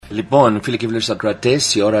Λοιπόν, φίλοι και φίλες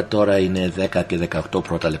ακροατές, η ώρα τώρα είναι 10 και 18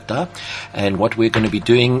 πρώτα λεπτά. And what we're going to be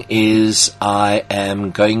doing is I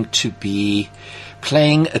am going to be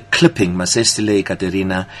playing a clipping. Μας έστειλε η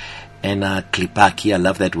Κατερίνα ένα κλιπάκι. I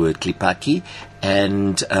love that word, κλιπάκι.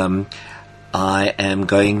 And I am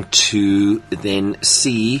going to then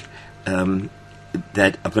see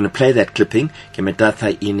that I'm going to play that clipping και μετά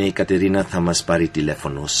θα είναι η Κατερίνα θα μας πάρει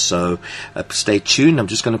τηλέφωνο. So stay tuned. I'm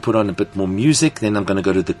just going to put on a bit more music, then I'm going to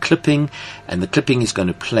go to the clipping and the clipping is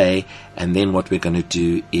going to play, and then what we're going to do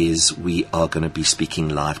is we are going to be speaking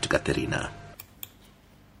live to Katerina.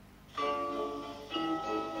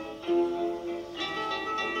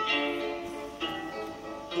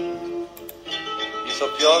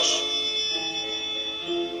 Ηθοποιός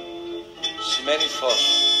σημαίνει φως.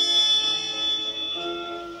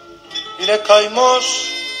 Είναι καημός,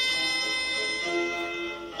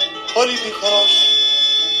 πολύ πικρός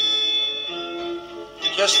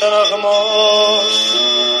και στεναγμός,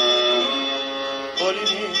 πολύ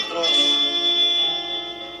μικρός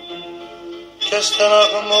και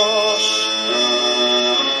στεναγμός,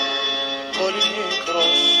 πολύ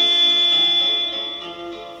μικρός.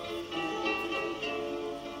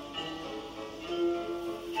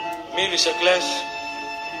 Μίλησε, κλαις,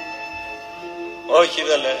 όχι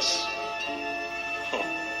δεν λες.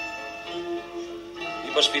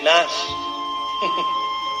 Μήπως πεινάς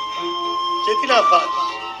και τι να φας.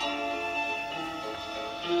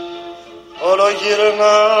 Όλο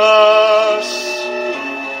γυρνάς,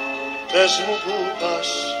 πες μου που πας.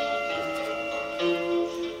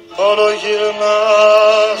 Όλο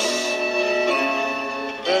γυρνάς,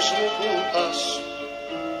 πες μου που πας.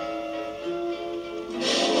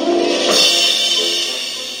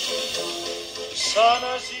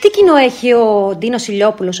 Τι κοινό έχει ο Ντίνος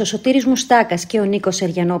Ηλιόπουλος, ο Σωτήρης Μουστάκας και ο Νίκος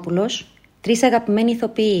Σεργιανόπουλος, τρεις αγαπημένοι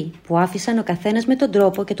ηθοποιοί που άφησαν ο καθένας με τον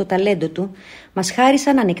τρόπο και το ταλέντο του, μας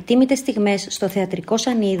χάρισαν ανεκτήμητες στιγμές στο θεατρικό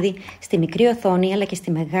σανίδι, στη μικρή οθόνη αλλά και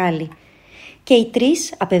στη μεγάλη. Και οι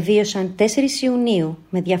τρεις απεβίωσαν 4 Ιουνίου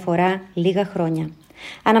με διαφορά λίγα χρόνια.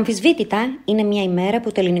 Αναμφισβήτητα είναι μια ημέρα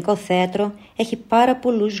που το ελληνικό θέατρο έχει πάρα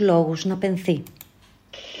πολλούς λόγους να πενθεί.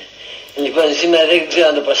 Λοιπόν, σήμερα δεν ξέρω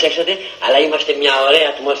αν το προσέξατε, αλλά είμαστε μια ωραία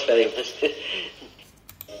ατμόσφαιρα.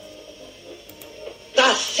 Τα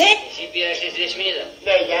θε! Εσύ πήραξες τη Δεσποινίδα.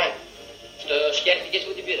 Ναι, για. Το σκέφτηκες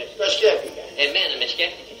που την πήραξες. Το σκέφτηκα. Εμένα με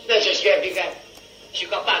σκέφτηκες. Δεν σε σκέφτηκα.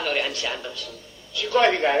 Σηκώ πάνω ρε αν είσαι άντρας.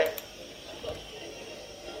 Σηκώθηκα ρε.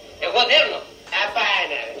 Εγώ δέρνω.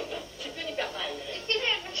 Απάνε ρε. Σε ποιον είπε απάνε ρε.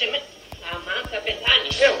 Σε με... Αμάν θα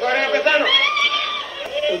πεθάνεις. Εγώ ρε να πεθάνω.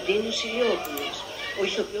 Ο Ντίνος Ηλιόπουλος, ο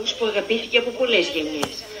ηθοποιός που αγαπήθηκε από πολλές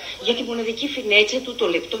γενιές, για τη μοναδική φινέτσα του, το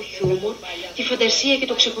λεπτό χιούμορ, τη φαντασία και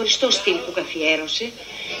το ξεχωριστό στυλ που καθιέρωσε,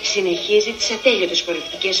 συνεχίζει τις ατέλειωτες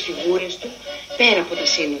χορευτικές φιγούρες του πέρα από τα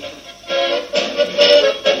σύννεφα.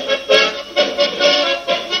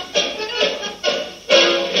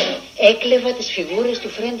 Έκλεβα τις φιγούρες του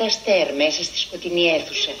Φρεντ Αστέρ μέσα στη σκοτεινή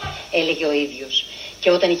αίθουσα, έλεγε ο ίδιος,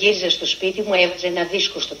 και όταν γύριζα στο σπίτι μου έβαζε ένα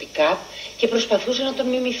δίσκο στο πικάπ και προσπαθούσα να τον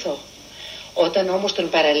μιμηθώ. Όταν όμως τον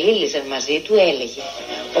παραλήλιζαν μαζί του έλεγε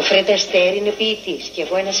 «Ο Φρεντ Αστέρ είναι ποιητής και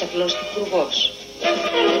εγώ ένας απλός τυπουργός».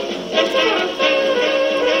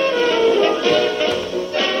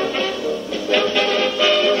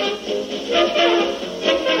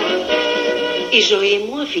 Η ζωή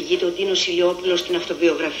μου, αφηγείται ο Ντίνος Ηλιόπουλος στην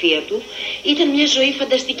αυτοβιογραφία του, ήταν μια ζωή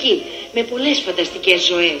φανταστική, με πολλές φανταστικές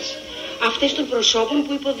ζωές. Αυτές των προσώπων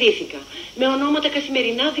που υποδίθηκα, με ονόματα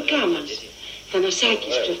καθημερινά δικά μας.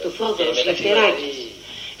 Θανασάκης, Ψευτοθόδωρος, Λευτεράκης.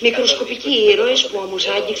 Μικροσκοπικοί ήρωες που όμως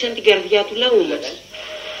άγγιξαν την καρδιά του λαού μας.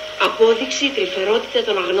 Απόδειξη η τρυφερότητα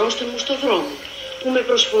των αγνώστων μου στο δρόμο, που με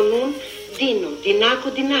προσφωνούν Ντίνο, Ντινάκο,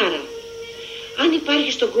 Ντινάρα. Αν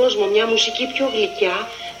υπάρχει στον κόσμο μια μουσική πιο γλυκιά,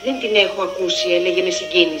 δεν την έχω ακούσει, έλεγε με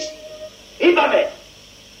συγκίνηση. Είπαμε!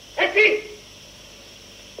 Έτσι!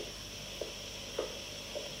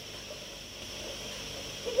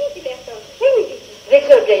 Δεν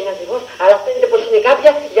ξέρω ποια είναι ακριβώς, αλλά φαίνεται πως είναι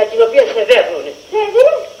κάποια για την οποία σε δέρνουνε.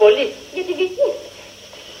 Πολύ. Για την δική.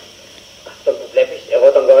 Αυτό που βλέπεις, εγώ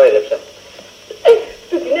τον κορόιδεψα.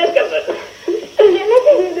 Του την έσκαψα.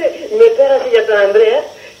 Με πέρασε για τον Ανδρέα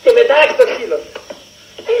και μετά άρχισε το ξύλο.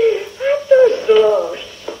 Αυτός.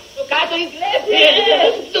 Το κάτω είναι κλέφτης.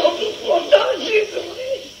 Το σκοτώσει.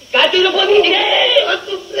 Κάτω είναι ποδήλια.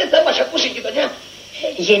 Δεν θα μας ακούσει η γειτονιά.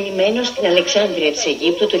 Γεννημένος στην Αλεξάνδρεια της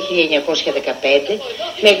Αιγύπτου το 1915,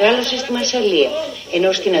 μεγάλωσε στη Μαρσαλία,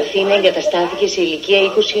 ενώ στην Αθήνα εγκαταστάθηκε σε ηλικία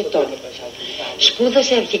 20 ετών.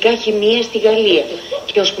 Σπούδασε αρχικά χημεία στη Γαλλία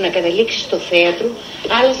και ώσπου να καταλήξει στο θέατρο,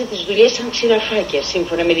 άλλαζε τις δουλειές σαν ξηραφάκια,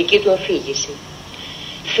 σύμφωνα με δική του αφήγηση.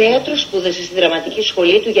 Θέατρο σπούδασε στη δραματική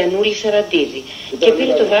σχολή του Γιαννούλη Σαραντίδη και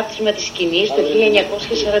πήρε το βάπτισμα της σκηνής το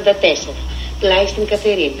 1944, πλάι στην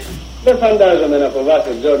Κατερίνα. Δεν φαντάζομαι να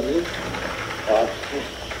φοβάσαι, Τζόρτζι.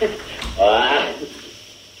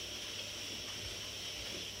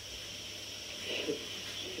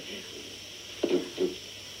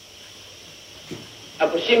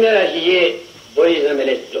 Από σήμερα, αρχηγέ, μπορείς να με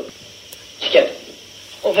λες το. Σκέτο.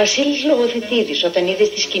 Ο Βασίλης Λογοθετίδης, όταν είδε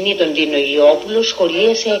στη σκηνή τον Τίνο Ηλιόπουλο,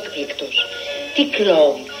 σχολίασε έκπληκτος. Τι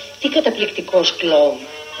κλόουν, τι καταπληκτικός κλόουν.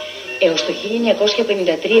 Έως το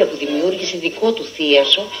 1953 που δημιούργησε δικό του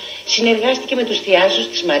θίασο, συνεργάστηκε με τους θιάσους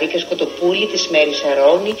της Μαρίκας Κοτοπούλη, της Μέρης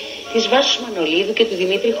Σαρώνη, της Βάσους Μανολίδου και του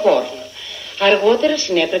Δημήτρη Χόρνα. Αργότερα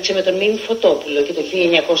συνέπραξε με τον Μίμη Φωτόπουλο και το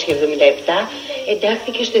 1977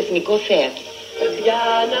 εντάχθηκε στο Εθνικό Θέατρο. Για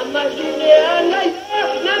να μας δουνε αναγιά,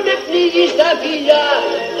 να με πνίγει στα φιλιά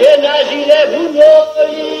και να ζηλεύουν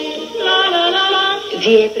όλοι.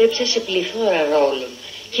 Διέπρεψε σε πληθώρα ρόλων,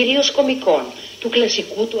 κυρίως κωμικών, του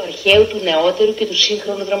κλασικού, του αρχαίου, του νεότερου και του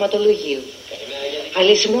σύγχρονου δραματολογίου.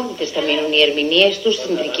 Αλυσμόνητες θα μείνουν οι ερμηνείες του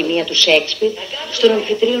στην τρικυμία του Σέξπιρ, στον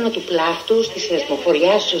Αμφιτρίωνο του Πλάχτου, στις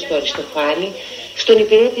Θεσμοφοριάσεις του Αριστοφάνη, στον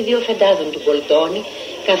Υπηρέτη δύο φεντάδων του Γκολτόνη,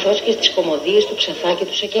 καθώς και στις κωμωδίες του Ψαθά και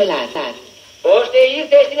του Σακελάτα. Ώστε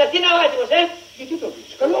ήρθε στην Αθήνα ο άτιμος, Γιατί το πεις,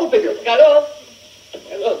 καλό παιδί. Καλό.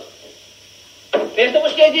 Πες το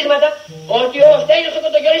όμως χαιρετίσματα ότι ο Στέλιος ο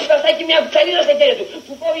Κοντογιώρης βαστάει μια ψαλίδα στα χέρια του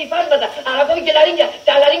που κόβει υφάσματα, αλλά κόβει και λαρίνια,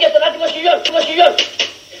 τα λαρίνια των άτιμων χιλιών.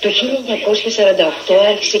 Το 1948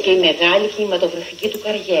 άρχισε και η μεγάλη κινηματογραφική του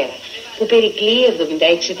καριέρα, που περικλεί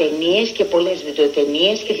 76 ταινίες και πολλές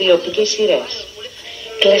βιντεοτενίες και τηλεοπτικές σειρές.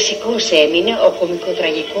 Κλασικός έμεινε ο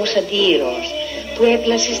κωμικοτραγικός αντιήρωας, που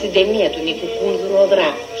έπλασε στην ταινία του Νίκου Κούνδρου «Ο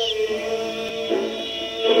Δράκος».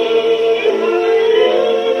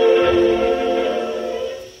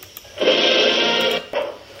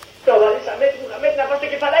 Το βάλεις αμέσως μου χαμένει να πάω στο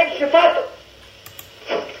κεφαλάκι και πάρτο.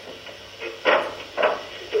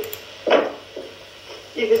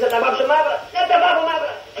 Ήρθες να τα βάψω μαύρα, να τα βάφω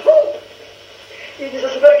μαύρα. Ήρθες να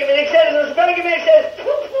σου φέρω και με εξαίρεσαι, να σου φέρω και με εξαίρεσαι.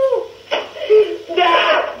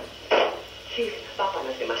 Πάπα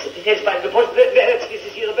να θεμάσαι, τι θέλεις πάλι, πώς δεν έψηκες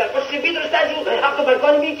εσύ εδώ πέρα, πώς στην πίτρο στάζεις μου, από το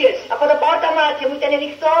μπαλκόνι μπήκες. Από το πόρτα μάτια μου ήταν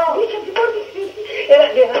ανοιχτό. Μπήκε από την πόρτα.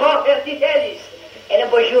 Τι θέλεις. Ένα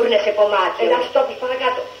μπονζούρ να σε πω μάτια. Ένα στόπους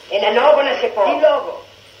παρακάτω. Ένα λόγο να σε πω. Τι λόγο.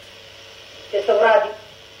 Και στο βράδυ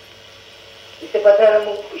είστε πατέρα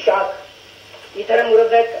μου Ισάκ, μητέρα μου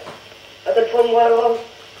Ρεβέκα, αδελφό μου Αρών,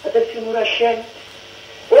 αδελφή μου Ρασέλ.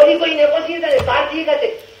 Όλοι οι οικογενειακός ήρθανε, πάρτι είχατε.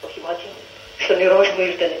 Όχι μάτια μου, στον ηρώος μου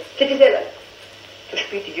ήρθανε. Και τι θέλανε. Το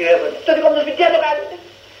σπίτι γυρεύανε. Το δικό μου το σπίτι δεν το κάνετε.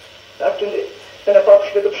 Θα έρθουνε να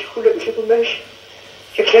πάψουν το ψυχούλεγγους του μέσα.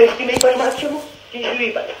 Και ξέρεις τι με είπανε μάτια μου. Τι σου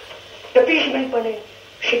είπανε. Επίσης με είπανε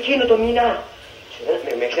σε εκείνο το μήνα.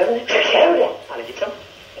 Με ξέρουνε. Ξέρουνε. Αλλά τι ψάχνω.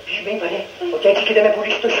 Επίσης με είπανε ότι έτσι και δεν με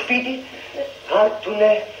πουλήσει το σπίτι. Θα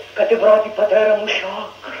έρθουνε κάθε βράδυ πατέρα μου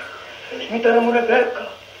Σάκ, μητέρα μου Ρεβέκα,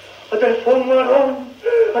 αδελφό μου Αρών,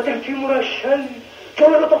 αδελφή μου Ρασέλ και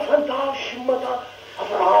όλα τα φαντάσματα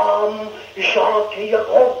Αβραάμ, Ισάκ και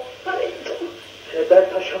Ιακώβ. Και δεν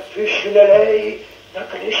θα σε αφήσουνε, λέει, να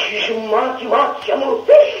κλείσεις μάτια μου.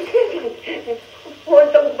 Όλοι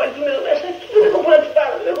θα μου κουβαλτούν εδώ μέσα. Δεν έχω που να τους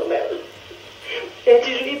πάρω ενδεχομένως. Έτσι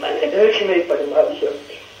σου είπανε. Έτσι με είπανε μάτια μου.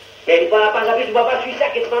 Και λοιπόν να πας να πεις του παπά σου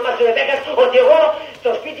Ισάκ και της μαμάς του Ρεβέκας ότι εγώ το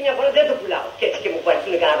σπίτι μια φορά δεν το πουλάω. Και έτσι και μου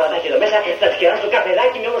κουβαλτούν κανένα βραδάκι εδώ μέσα, θα τους κεράσω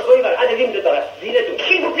καφεδάκι με όμως χωρίβαρο. Άντε δίνετε τώρα. Δίνε του.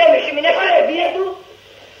 Συ που πλέμε, εσύ μην έφερε, δίνε του.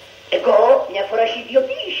 Εγώ μια φορά σε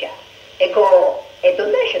ιδιοποίησα. Εγώ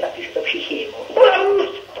εντονέσα να πίσω το ψυχή μου.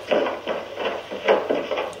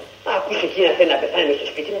 Άκουσε εκεί να θέλει να πεθάνει μες στο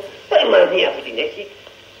σπίτι μου. Πάει μανία που την έχει.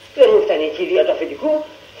 Δεν μου φτάνει η κυρία του αφεντικού.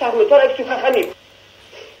 Θα έχουμε τώρα και του χαχανίκου.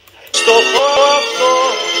 Στο χώρο αυτό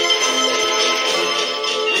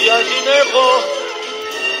γιατί έχω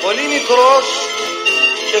πολύ μικρός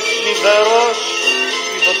και θλιβερός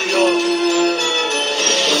ηθοποιός.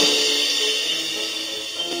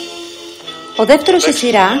 Ο δεύτερος σε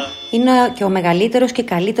σειρά είναι και ο μεγαλύτερος και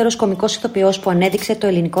καλύτερος κωμικός ηθοποιός που ανέδειξε το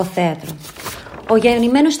ελληνικό θέατρο. Ο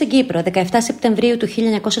γεννημένος στην Κύπρο 17 Σεπτεμβρίου του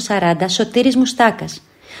 1940, Σωτήρης Μουστάκας.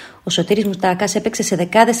 Ο Σωτήρης Μουστάκας έπαιξε σε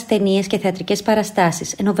δεκάδες ταινίες και θεατρικές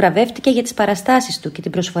παραστάσεις, ενώ βραβεύτηκε για τις παραστάσεις του και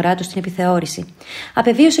την προσφορά του στην επιθεώρηση.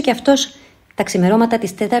 Απεβίωσε και αυτός τα ξημερώματα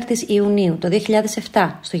της 4ης Ιουνίου το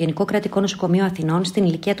 2007 στο Γενικό Κρατικό Νοσοκομείο Αθηνών στην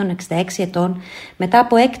ηλικία των 66 ετών, μετά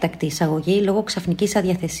από έκτακτη εισαγωγή λόγω ξαφνικής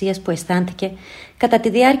αδιαθεσίας που αισθάνθηκε κατά τη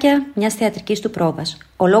διάρκεια μιας θεατρικής του πρόβας.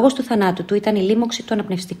 Ο λόγος του θανάτου του ήταν η λίμωξη του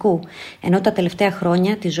αναπνευστικού, ενώ τα τελευταία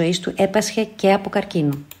χρόνια της ζωής του έπασχε και από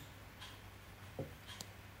καρκίνο.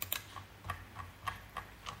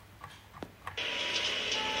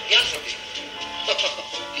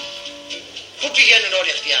 πηγαίνουν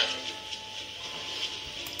όλοι αυτοί οι άνθρωποι?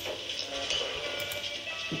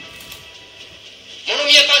 Μόνο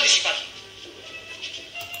μία απάντηση υπάρχει.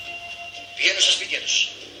 Πηγαίνουν στα σπίτια τους,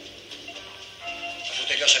 αφού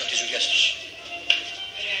τελειώσανε τις δουλειές τους.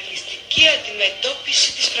 Ρεαλιστική αντιμετώπιση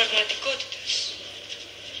της πραγματικότητας.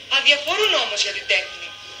 Αδιαφορούν όμως για την τέχνη.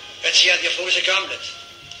 Έτσι αδιαφορούσε και ο Άμλετ.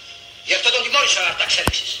 Γι' αυτό τον τιμώρησα από τα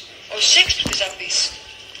εξέλιξης. Ο Σέξπιρ θες να πεις.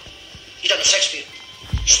 Ήταν ο Σέξπιρ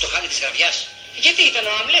στο χάλι της γραβιάς? Γιατί ήταν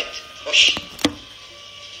ο Άμλετ? Όχι.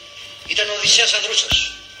 Ήταν ο Οδυσσέας Ανδρούσος,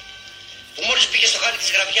 που μόλις μπήκε στο χάλι της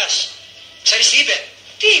γραβιάς, ξέρεις τι είπε?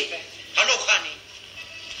 Τι είπε? Καλό χάνει.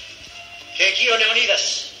 Και εκεί ο Λεωνίδας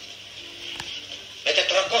με 400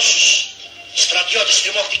 στρατιώτες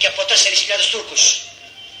τριμώχτηκε από 4.000 Τούρκους.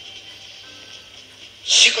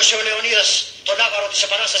 Σήκωσε ο Λεωνίδας τον άβαρο της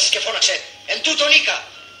Επανάστασης και φώναξε «Εν τούτο νίκα».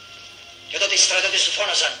 Και τότε οι στρατιώτες του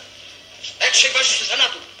φώναζαν «Έξω οι βάσεις του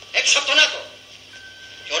θανάτου, έξω από τον Άτο».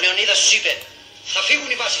 Και ο Λεωνίδας τους είπε «Θα φύγουν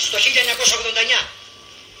οι βάσεις το 1989».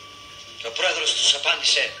 Και ο πρόεδρος τους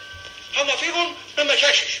απάντησε «Άμα φύγουν να με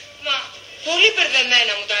χέσεις». Μα πολύ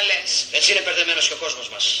μπερδεμένα μου τα λες. Έτσι είναι μπερδεμένος και ο κόσμος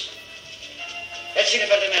μας. Έτσι είναι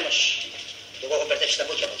μπερδεμένος. Και εγώ έχω μπερδέψει τα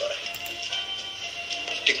πόδια μου τώρα.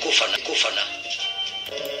 Την κούφανα.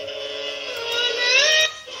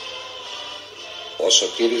 Ο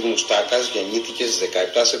Σωτήρης Μουστάκας γεννήθηκε στις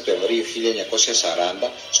 17 Σεπτεμβρίου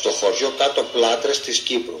 1940 στο χωριό Κάτω Πλάτρες της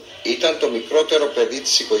Κύπρου. Ήταν το μικρότερο παιδί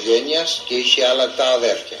της οικογένειας και είχε άλλα τα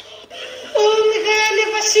αδέρφια. Ω μεγάλε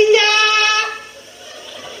βασιλιά,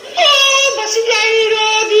 ω βασιλιά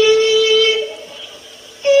Ηρώδη,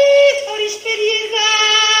 τι φορείς περίεργα,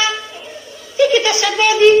 τι κοιτάς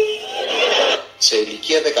αρμόδι. Σε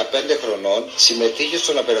ηλικία 15 χρονών συμμετείχε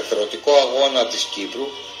στον απελευθερωτικό αγώνα της Κύπρου,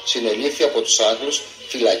 συνελήφθη από τους Άγγλους,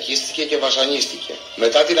 φυλακίστηκε και βασανίστηκε.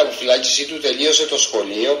 Μετά την αποφυλάκησή του τελείωσε το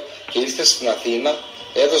σχολείο και ήρθε στην Αθήνα,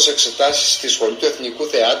 έδωσε εξετάσεις στη Σχολή του Εθνικού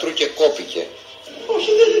Θεάτρου και κόπηκε.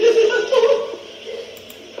 Όχι, δεν είναι δυνατό.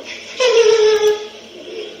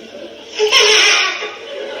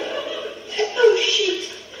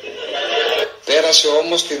 Πέρασε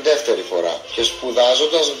όμως την δεύτερη φορά και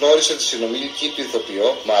σπουδάζοντας γνώρισε τη συνομιλική του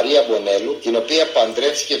ηθοποιό Μαρία Μπονέλου, την οποία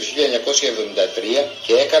παντρεύτηκε το 1973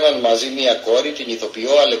 και έκαναν μαζί μια κόρη, την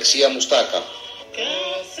ηθοποιό Αλεξία Μουστάκα.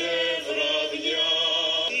 Κάθε βραδιά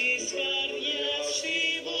της καρδιάς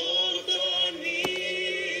η πόρτα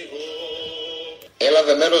ανοίγω.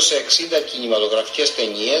 Έλαβε μέρος σε 60 κινηματογραφικές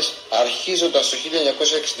ταινίες, αρχίζοντας το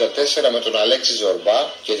 1964 με τον Αλέξη Ζορμπά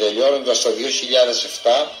και τελειώνοντας το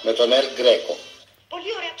 2007 με τον Ελ Γκρέκο.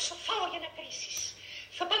 Πολύ ωραία ψοφάω για να κρίσεις.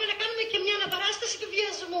 Θα πάμε να κάνουμε και μια αναπαράσταση του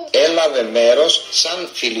βιασμού. Έλαβε μέρος σαν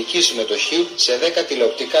φιλική συμμετοχή σε 10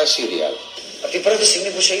 τηλεοπτικά σύριαλ. Από την πρώτη στιγμή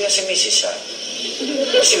που σε είδα σε μίσησα.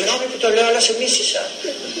 Συγγνώμη που το λέω, αλλά σε μίσησα.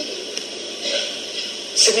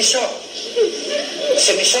 Σε μισώ.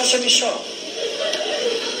 Σε μισώ.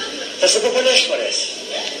 Θα σου πω πολλές φορές.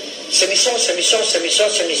 Σε μισώ.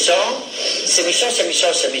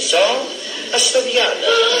 Ας το διάλογο.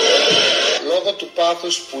 Λόγω του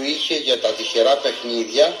πάθους που είχε για τα τυχερά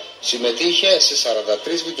παιχνίδια, συμμετείχε σε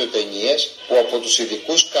 43 βιντεοτενίες που από τους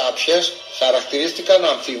ειδικούς κάποιες χαρακτηρίστηκαν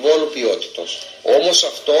αμφιβόλου ποιότητος. Όμως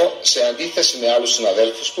αυτό, σε αντίθεση με άλλους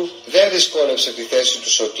συναδέλφους του, δεν δυσκόλεψε τη θέση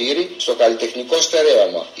του Σωτήρη στο καλλιτεχνικό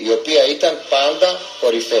στερέωμα, η οποία ήταν πάντα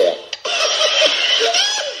κορυφαία.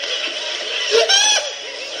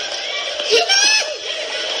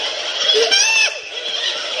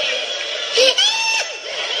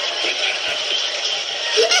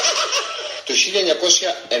 Το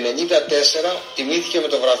 1994 τιμήθηκε με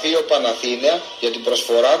το βραβείο Παναθήναια για την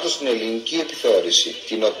προσφορά του στην ελληνική επιθεώρηση,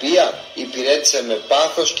 την οποία υπηρέτησε με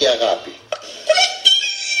πάθος και αγάπη.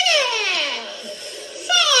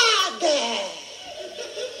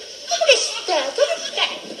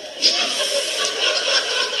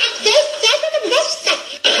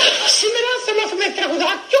 Σήμερα θα μάθουμε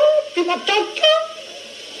τραγουδάκιο, ποιηματάκιο,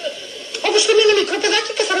 όπως το είναι μικρό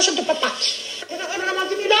παιδάκι καθαρός από το παπάκι. Δεν θέλω να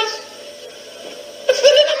μάθει μιλάς.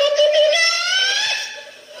 Θέλω να μάθει μιλάς.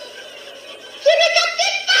 Θέλω να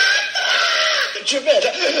κατεβάτω. Και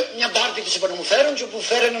βέβαια, μια μπάρτη της είπα να μου φέρουν και που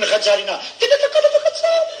φέρουν είναι χατζαρινά. Τι δεν θα κάνω το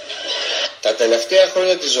χατζάρι. Τα τελευταία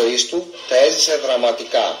χρόνια της ζωής του τα έζησε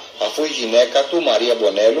δραματικά, αφού η γυναίκα του, Μαρία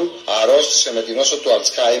Μπονέλου, αρρώστησε με την νόσο του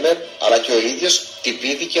Αλτσχάιμερ, αλλά και ο ίδιος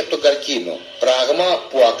τυπήθηκε από τον καρκίνο. Πράγμα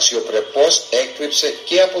που αξιοπρεπώς έκρυψε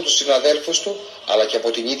και από τους συναδέλφους του, αλλά και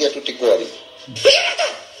από την ίδια του την κόρη.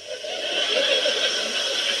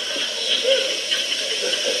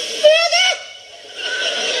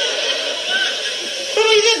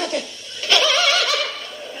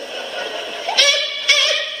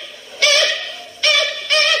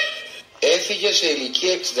 Έφυγε σε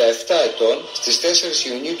ηλικία 67 ετών στις 4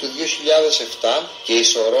 Ιουνίου του 2007 και η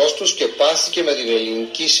σωρός του σκεπάστηκε με την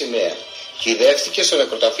ελληνική σημαία. Κυδεύτηκε στο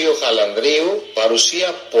νεκροταφείο Χαλανδρίου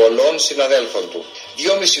παρουσία πολλών συναδέλφων του.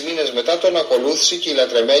 2,5 μήνες μετά τον ακολούθησε και η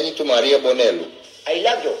λατρεμένη του Μαρία Μπονέλου. I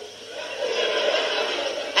love you.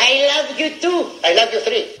 I love you too. I love you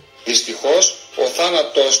three. Δυστυχώς, ο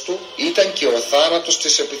θάνατός του ήταν και ο θάνατος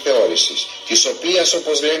της επιθεώρησης, της οποίας,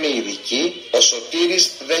 όπως λένε οι ειδικοί, ο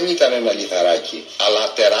Σωτήρης δεν ήταν ένα λιθαράκι,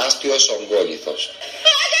 αλλά τεράστιος ογκόλιθος.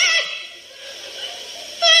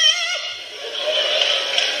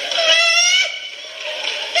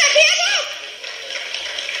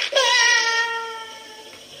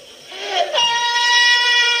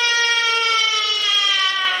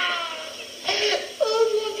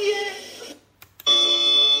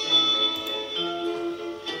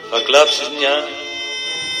 Θα κλάψεις μια,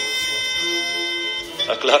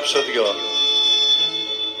 θα κλάψω δυο.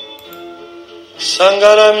 Σαν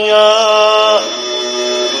καραμιά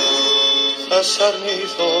θα σ'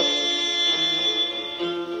 αρνηθώ,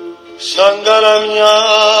 σαν καραμιά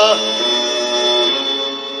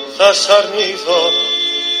θα σ' αρνηθώ.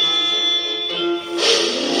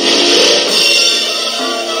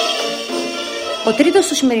 Ο τρίτος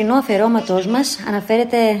του σημερινού αφιερώματός μας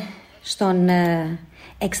αναφέρεται στον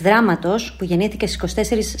εξ-δράματος που γεννήθηκε στις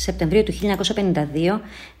 24 Σεπτεμβρίου του 1952,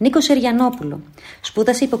 Νίκο Σεργιανόπουλο.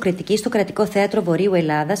 Σπούδασε υποκριτική στο Κρατικό Θέατρο Βορείου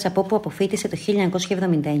Ελλάδας, από όπου αποφοίτησε το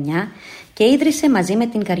 1979 και ίδρυσε μαζί με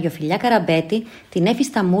την Καριοφιλιά Καραμπέτη, την Έφη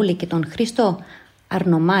Σταμούλη και τον Χρήστο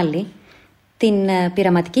Αρνομάλη την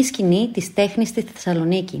πειραματική σκηνή της τέχνης στη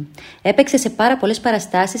Θεσσαλονίκη. Έπαιξε σε πάρα πολλές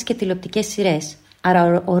παραστάσεις και τηλεοπτικές σειρές.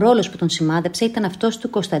 Άρα ο ρόλος που τον σημάδεψε ήταν αυτός του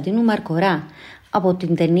Κωνσταντίνου Μαρκορά από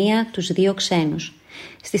την ταινία «Τους δύο ξένους».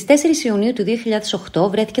 Στις 4 Ιουνίου του 2008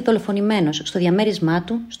 βρέθηκε δολοφονημένος στο διαμέρισμά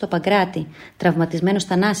του στο Παγκράτη, τραυματισμένος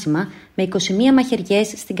θανάσιμα με 21 μαχαιριές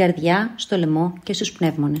στην καρδιά, στο λαιμό και στους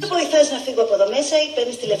πνεύμονες. Βοηθάς να φύγω από εδώ μέσα ή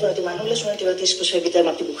παίρνεις τηλέφωνο τη μανούλα σου να τη ρωτήσεις πως φεύγει τέρμα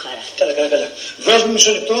από την Μπουχάρα? Καλά. Βράζ μου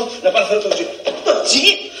μισό λεπτό να πάω να φέρω το τζι. Το τζι!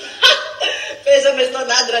 Πέσαμε στον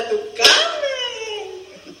άντρα του Κάμε!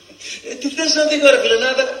 Τι θες να δείχνω ρε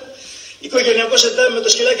φιλενάδα? Οικογενειακό εντάμι με το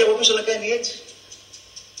σκυλάκι από πίσω να κάνει έτσι.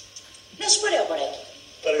 Να σου πω ρε αγοράκι.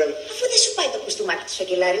 Παρακαλώ. Αφού δεν σου πάει το κουστούμάκι του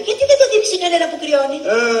σοκελάριου, γιατί δεν το δίνεις σε κανένα που κρυώνει?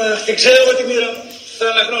 Αχ, την ξέρω εγώ τη μοίρα μου. Θα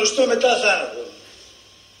αναγνωριστώ μετά θάνατο.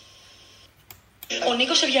 Ο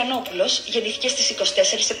Νίκος Σεργιανόπουλος γεννήθηκε στις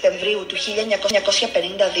 24 Σεπτεμβρίου του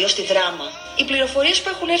 1952 στη Δράμα. Οι πληροφορίες που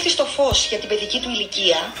έχουν έρθει στο φως για την παιδική του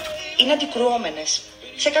ηλικία είναι αντικρουόμενες.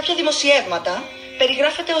 Σε κάποια δημοσιεύματα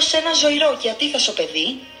περιγράφεται ως ένα ζωηρό και ατίθασο παιδί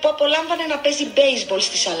που απολάμβανε να παίζει μπέισμπολ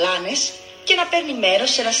στις αλάνες και να παίρνει μέρος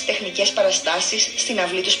σε ερασιτεχνικές παραστάσεις στην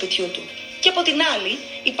αυλή του σπιτιού του. Και από την άλλη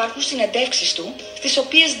υπάρχουν συνεντεύξεις του, στις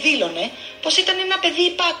οποίες δήλωνε πως ήταν ένα παιδί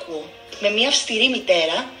υπάκουο, με μια αυστηρή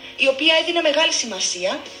μητέρα, η οποία έδινε μεγάλη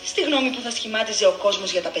σημασία στη γνώμη που θα σχημάτιζε ο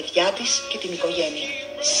κόσμος για τα παιδιά της και την οικογένεια.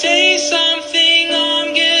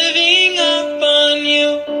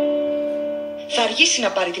 Θα αργήσει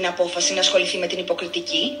να πάρει την απόφαση να ασχοληθεί με την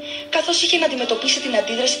υποκριτική, καθώς είχε να αντιμετωπίσει την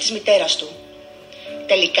αντίδραση της μητέρας του.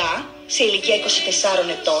 Τελικά, σε ηλικία 24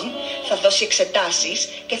 ετών, θα δώσει εξετάσεις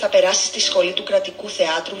και θα περάσει στη σχολή του Κρατικού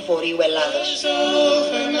Θεάτρου Βορείου Ελλάδος.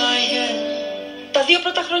 Τα 2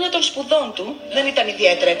 πρώτα χρόνια των σπουδών του δεν ήταν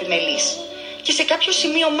ιδιαίτερα επιμελής και σε κάποιο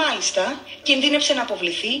σημείο μάλιστα κινδύνεψε να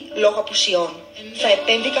αποβληθεί λόγω απουσιών. Θα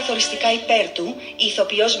επέμβει καθοριστικά υπέρ του η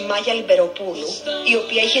ηθοποιός Μάγια Λιμπεροπούλου, η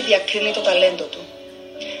οποία είχε διακρίνει το ταλέντο του.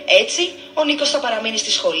 Έτσι, ο Νίκος θα παραμείνει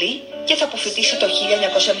στη σχολή και θα αποφοιτήσει το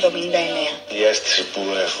 1979. Η αίσθηση που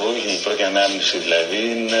έχω, η πρώτη ανάμνηση δηλαδή,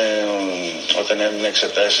 είναι όταν έμεινα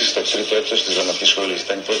εξετάσεις στο 3ο έτος της δραματικής σχολής.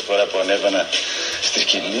 Ήταν η πρώτη φορά που ανέβανα στη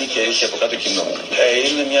σκηνή και είχε από κάτω κοινό.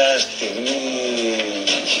 Είναι μια στιγμή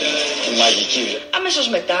μαγική. Αμέσως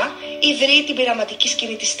μετά, ιδρύει την πειραματική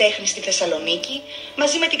σκηνή της τέχνης στη Θεσσαλονίκη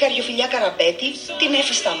μαζί με την Καριοφιλιά Καραμπέτη, την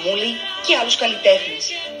Έφη Σταμούλη και άλλους καλλιτέχνες.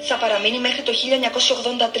 Θα παραμείνει μέχρι το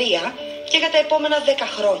 1983 και για τα επόμενα 10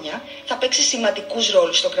 χρόνια θα παίξει σημαντικούς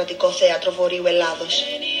ρόλους στο Κρατικό Θέατρο Βορείου Ελλάδος.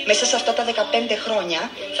 Μέσα σε αυτά τα 15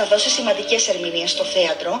 χρόνια θα δώσει σημαντικές ερμηνείες στο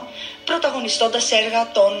θέατρο, πρωταγωνιστώντας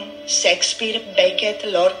έργα των Σέξπιρ, Μπέκετ,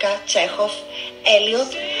 Λόρκα, Τσέχοφ,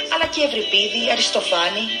 Έλιοτ, αλλά και Ευρυπίδη,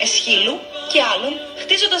 Αριστοφάνη, Εσχύλου και άλλων,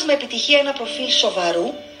 χτίζοντας με επιτυχία ένα προφίλ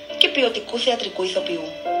σοβαρού και ποιοτικού θεατρικού ηθοποιού.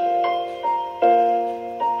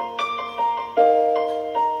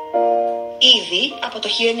 Ήδη από το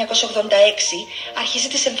 1986 αρχίζει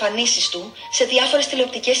τις εμφανίσεις του σε διάφορες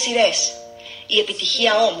τηλεοπτικές σειρές. Η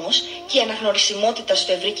επιτυχία όμως και η αναγνωρισιμότητα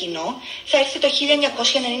στο ευρύ κοινό θα έρθει το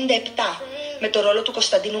 1997 με το ρόλο του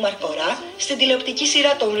Κωνσταντίνου Μαρκορά στην τηλεοπτική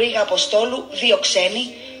σειρά των Ρίγα Αποστόλου «Δύο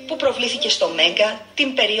ξένοι» που προβλήθηκε στο Μέγκα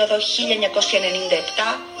την περίοδο 1997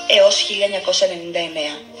 έως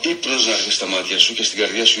 1999. Ύπνος να έρθει στα μάτια σου και στην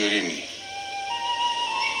καρδιά σου ειρήνη.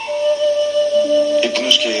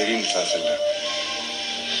 Ύπνος και ειρήνη θα ήθελα.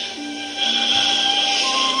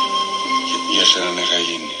 Για σένα να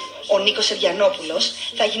γίνει. Ο Νίκος Σεργιανόπουλος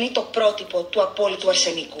θα γίνει το πρότυπο του απόλυτου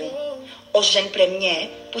αρσενικού. Ο Ζεν Πρεμιέ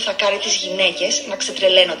που θα κάνει τις γυναίκες να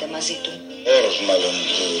ξετρελαίνονται μαζί του. Όρος μάλλον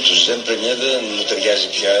του Ζεν Πρεμιέ δεν μου ταιριάζει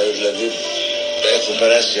πια. Δηλαδή έχω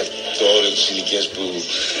περάσει αυτό το όριο της ηλικίας που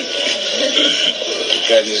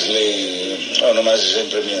κανείς λέει ονομάζει Ζεν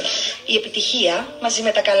Πρεμιέ. Η επιτυχία μαζί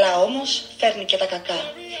με τα καλά όμως φέρνει και τα κακά.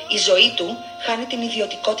 Η ζωή του χάνει την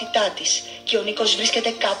ιδιωτικότητά της και ο Νίκος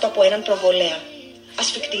βρίσκεται κάτω από έναν προβολέα.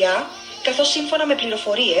 Ασφικτιά, καθώς σύμφωνα με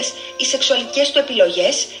πληροφορίες, οι σεξουαλικές του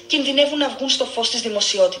επιλογές κινδυνεύουν να βγουν στο φως της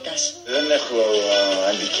δημοσιότητας. Δεν έχω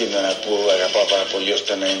αντικείμενα που αγαπάω πάρα πολύ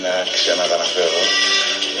ώστε να είναι άξια να τα αναφέρω.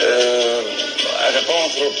 Αγαπάω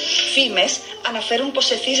ανθρώπους. Φήμες αναφέρουν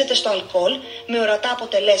πως εθίζεται στο αλκοόλ με ορατά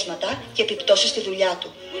αποτελέσματα και επιπτώσεις στη δουλειά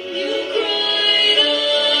του.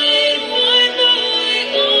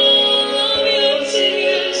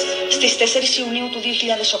 Στις 4 Ιουνίου του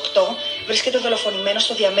 2008 βρίσκεται δολοφονημένος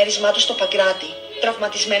στο διαμέρισμά του στο Παγκράτη,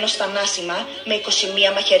 τραυματισμένος θανάσιμα με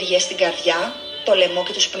 21 μαχαιριές στην καρδιά, το λαιμό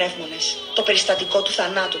και τους πνεύμονες. Το περιστατικό του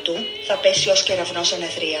θανάτου του θα πέσει ως κεραυνός εν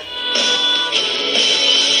αιθρία.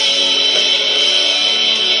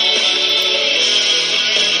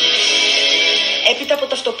 Έπειτα από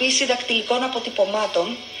ταυτοποίηση δακτυλικών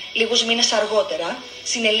αποτυπωμάτων, λίγους μήνες αργότερα,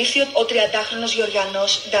 συνελήφθη ο 30χρονος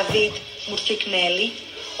Γεωργιανός Νταβίτ Μουρθικνέλη,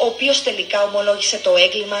 ο οποίος τελικά ομολόγησε το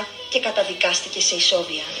έγκλημα και καταδικάστηκε σε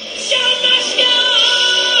ισόβια.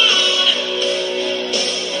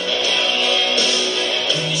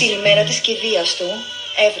 Την ημέρα της κηδείας του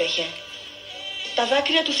έβρεχε. «Τα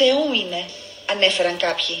δάκρυα του Θεού είναι», ανέφεραν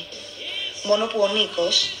κάποιοι. Μόνο που ο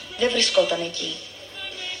Νίκος δεν βρισκόταν εκεί.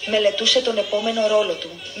 Μελετούσε τον επόμενο ρόλο του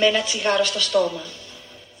με ένα τσιγάρο στο στόμα,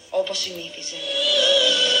 όπως συνήθιζε.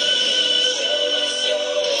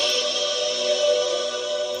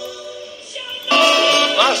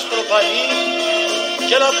 Άσπρο πανί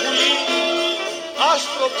και ένα πουλί,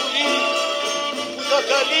 άσπρο πουλί που θα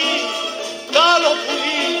καλεί τ' άλλο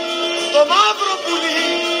πουλί, το μαύρο πουλί.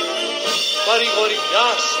 Παρηγοριά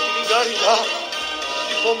στην καρδιά,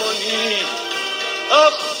 υπομονή,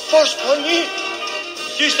 αχ πως πονεί.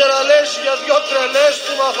 Κι ύστερα λες για δυο τρελές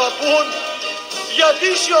που μ' αγαπούν. Γιατί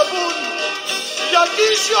σιωπούν, γιατί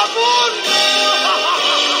σιωπούν.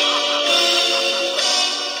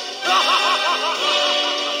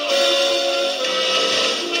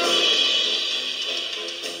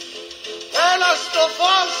 Έλα στο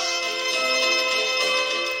φως,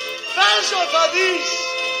 παίζω θα δεις.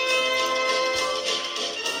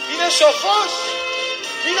 Είναι σοφός,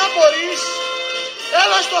 μην απορείς.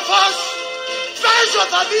 Έλα στο φως, παίζω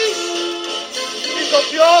θα δεις.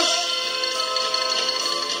 Ηθοποιός,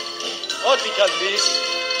 ό,τι κι αν δεις.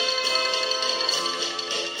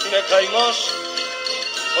 Είναι καημός,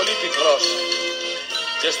 πολύ πικρός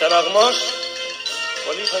και στεναγμός,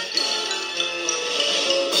 πολύ βαθύς.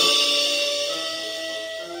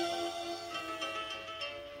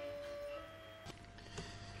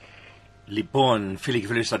 Λοιπόν, φίλοι και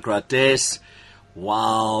φίλοι ακροατές,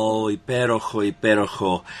 wow, υπέροχο,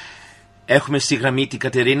 υπέροχο. Έχουμε στη γραμμή την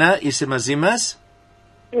Κατερίνα, είσαι μαζί μας?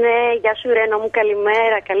 Ναι, γεια σου Ρένο μου,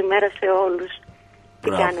 καλημέρα, καλημέρα σε όλους.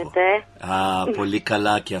 Μπράβο. Τι κάνετε? Πολύ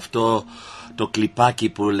καλά, και αυτό το κλιπάκι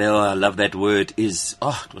που λέω, I love that word, it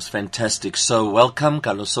was fantastic. So welcome,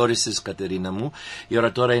 καλώς όρισες Κατερίνα μου. Η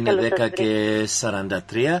ώρα τώρα είναι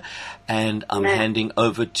 10:43 and I'm handing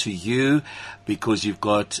over to you because you've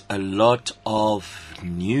got a lot of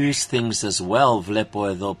news things as well. Βλέπω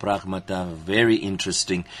εδώ πράγματα very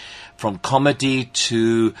interesting, from comedy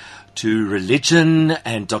to religion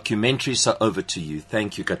and documentary. So over to you. Thank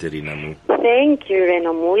you, Katerina μου. Thank you,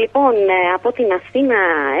 Reno μου. Λοιπόν, από την Αθήνα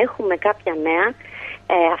έχουμε κάποια νέα.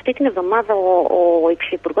 Αυτή την εβδομάδα ο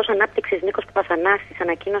Υφυπουργός Ανάπτυξης Νίκος Παπαθανάσης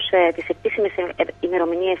ανακοίνωσε τις επίσημες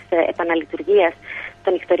ημερομηνίες επαναλειτουργίας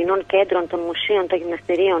των νυχτερινών κέντρων, των μουσείων, των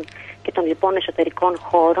γυμναστηρίων και των λοιπόν εσωτερικών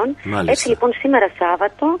χώρων. Μάλιστα. Έτσι λοιπόν σήμερα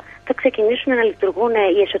Σάββατο θα ξεκινήσουν να λειτουργούν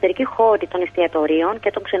οι εσωτερικοί χώροι των εστιατορίων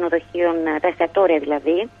και των ξενοδοχείων, τα εστιατόρια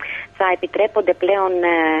δηλαδή. Θα επιτρέπονται πλέον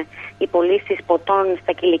οι πωλήσεις ποτών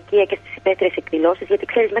στα κηλικεία και στις υπαίθριες εκδηλώσεις, γιατί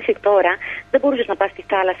ξέρεις μέχρι τώρα δεν μπορούσες να πας στη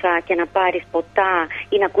θάλασσα και να πάρεις ποτά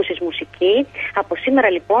ή να ακούσεις μουσική. Από σήμερα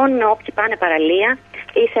λοιπόν όποιοι πάνε παραλία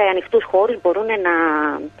ή σε ανοιχτούς χώρους μπορούν να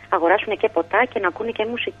αγοράσουν και ποτά και να ακούνε και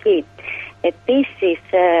μουσική. Επίσης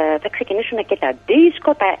θα ξεκινήσουν και τα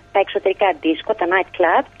δίσκο, τα εξωτερικά δίσκο, τα night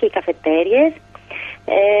clubs και οι καφετέριες.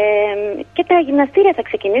 Και τα γυμναστήρια θα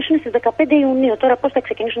ξεκινήσουν στις 15 Ιουνίου. Τώρα πώς θα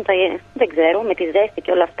ξεκινήσουν δεν ξέρω, με τη ζέστη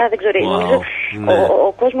και όλα αυτά, δεν ξέρω. Νομίζω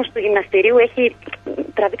ο κόσμος του γυμναστηρίου έχει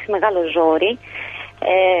τραβήξει μεγάλο ζόρι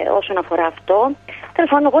όσον αφορά αυτό. Τέλος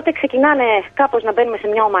πάντων, οπότε ξεκινάνε κάπως να μπαίνουμε σε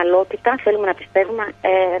μια ομαλότητα, θέλουμε να πιστεύουμε,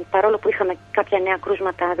 παρόλο που είχαμε κάποια νέα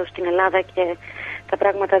κρούσματα εδώ στην Ελλάδα και τα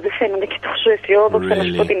πράγματα δεν φαίνονται και τόσο αισιόδοξα, να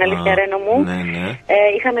σου πω την αλήθεια, Ρένο μου.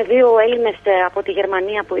 Είχαμε 2 Έλληνες από τη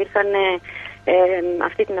Γερμανία που ήρθαν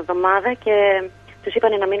αυτή την εβδομάδα και τους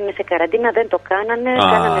είπανε να μείνουν σε καραντίνα, δεν το κάνανε,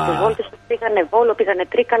 κάνανε τις βόλτες τους, πήγανε Βόλο, πήγανε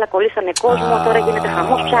Τρίκαλα, κολλήσανε κόσμο, τώρα γίνεται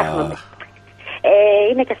χαμός, ψάχνονται.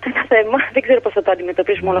 Είναι και αυτό ένα θέμα, δεν ξέρω πώς θα το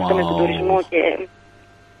αντιμετωπίσουμε όλο αυτό με τον τουρισμό και...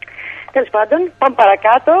 Τέλος πάντων, πάμε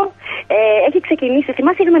παρακάτω. Έχει ξεκινήσει.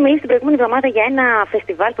 Θυμάσαι, είχαμε μιλήσει την προηγούμενη εβδομάδα για ένα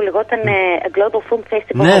φεστιβάλ που λεγόταν Global Film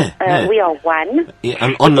Festival. We Are One.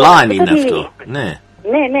 Online είναι αυτό. Ναι.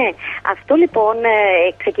 Αυτό λοιπόν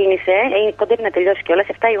ξεκίνησε, κοντεύει να τελειώσει κιόλας,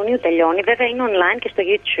 7 Ιουνίου τελειώνει. Βέβαια είναι online και στο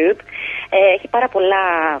YouTube. Έχει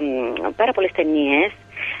πάρα πολλές ταινίες.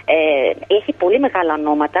 Έχει πολύ μεγάλα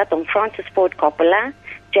ονόματα, τον Francis Ford Coppola,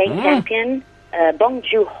 Jane Campion, Bong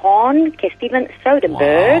Joon-ho και Steven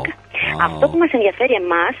Soderbergh. Αυτό που μας ενδιαφέρει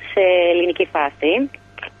εμάς σε ελληνική φάση,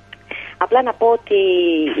 απλά να πω ότι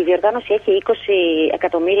η διοργάνωση έχει 20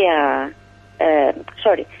 εκατομμύρια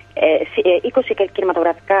 20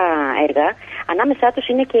 κινηματογραφικά έργα. Ανάμεσά τους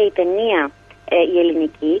είναι και η ταινία η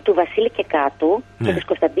ελληνική του Βασίλη Κεκάτου και της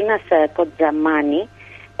Κωνσταντίνας Κοντζαμάνη,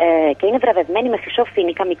 και είναι βραβευμένη με χρυσό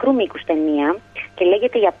φοίνικα, μικρού μήκους ταινία, και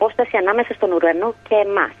λέγεται «Η απόσταση ανάμεσα στον ουρανό και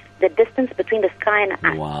εμάς». The distance between the sky and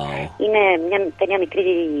us. Είναι μια ταινία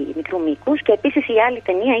μικρού μήκους. Και επίσης η άλλη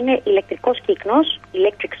ταινία είναι «Ηλεκτρικός κύκνος»,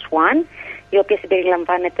 Electric Swan, η οποία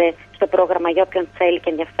συμπεριλαμβάνεται στο πρόγραμμα για όποιον θέλει και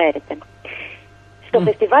ενδιαφέρεται. Στο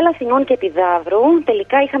Φεστιβάλ Αθηνών και Επιδαύρου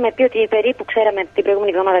τελικά είχαμε πει ότι περίπου ξέραμε την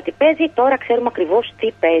προηγούμενη εβδομάδα τι παίζει, τώρα ξέρουμε ακριβώς τι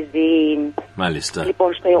παίζει. Μάλιστα.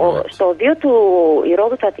 Λοιπόν, στο οδείο του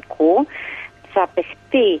Ηρώδου του Αττικού θα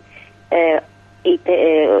παιχτεί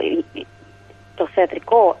το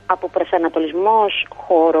θεατρικό από προσανατολισμός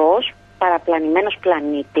χορός, παραπλανημένος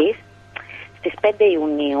πλανήτης, στις 5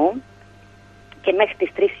 Ιουνίου και μέχρι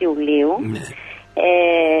τις 3 Ιουλίου.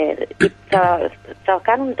 Θα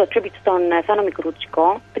κάνουν το tribute στον Θάνο Μικρούτσικο.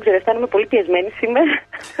 Δεν ξέρω, αισθάνομαι πολύ πιεσμένη σήμερα.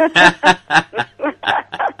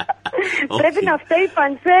 Πρέπει να φταίει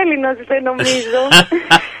Πανσέλινος, δεν νομίζω.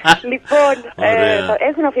 Λοιπόν,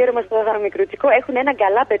 έχουν αφιέρωμα στον Θάνο Μικρούτσικο. Έχουν ένα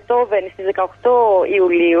γκαλά Μπετόβεν στις 18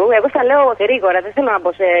 Ιουλίου. Εγώ θα λέω γρήγορα, δεν θέλω να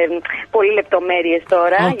μπω σε πολύ λεπτομέρειες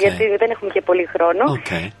τώρα, γιατί δεν έχουμε και πολύ χρόνο.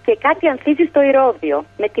 Και κάτι ανθίζει στο Ηρώδειο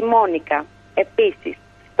με τη Μόνικα επίσης.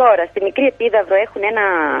 Τώρα, στη Μικρή Επίδαυρο έχουν ένα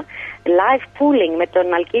live pooling με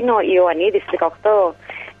τον Αλκίνο Ιωαννίδη στις 18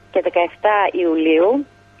 και 17 Ιουλίου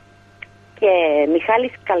και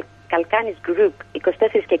Μιχάλης Καλκάνης Group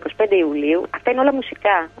 24 και 25 Ιουλίου. Αυτά είναι όλα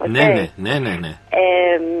μουσικά. Ναι.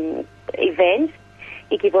 Events.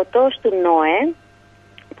 Η Κιβωτός του Νόε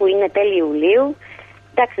που είναι τέλη Ιουλίου.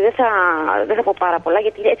 Εντάξει, δεν θα πω πάρα πολλά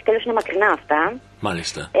γιατί έτσι κι αλλιώς είναι μακρινά αυτά.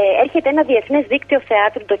 Μάλιστα. Έρχεται ένα διεθνές δίκτυο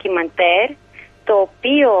θεάτρου ντοκιμαντέρ, το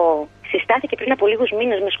οποίο συστάθηκε πριν από λίγους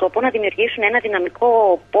μήνες με σκοπό να δημιουργήσουν ένα δυναμικό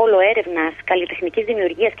πόλο έρευνας καλλιτεχνικής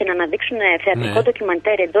δημιουργίας και να αναδείξουν θεατρικό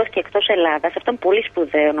ντοκιμαντέρ εντός και εκτός Ελλάδας. Αυτό είναι πολύ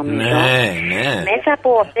σπουδαίο, νομίζω. Μέσα από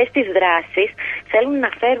αυτές τις δράσεις θέλουν να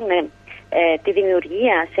φέρουν τη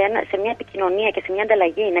δημιουργία σε μια επικοινωνία και σε μια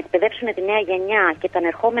ανταλλαγή, να εκπαιδεύσουν τη νέα γενιά και τα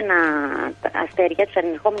ανερχόμενα αστέρια, τους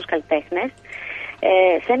ανερχόμενους καλλιτέχνες,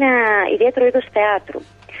 σε ένα ιδιαίτερο είδος θεάτρου.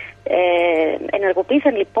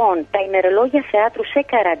 Ενεργοποίησαν λοιπόν τα ημερολόγια θεάτρου σε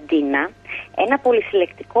καραντίνα, ένα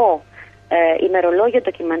πολυσυλλεκτικό ημερολόγιο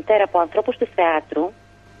ντοκιμαντέρ από ανθρώπους του θεάτρου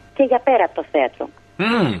και για πέρα από το θέατρο.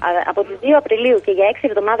 Από τις 2 Απριλίου και για 6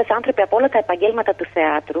 εβδομάδες άνθρωποι από όλα τα επαγγέλματα του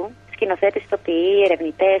θεάτρου, σκηνοθέτες, ηθοποιοί,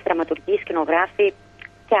 ερευνητές, δραματουργοί, σκηνογράφοι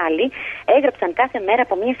και άλλοι, έγραψαν κάθε μέρα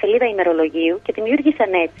από μια σελίδα ημερολογίου και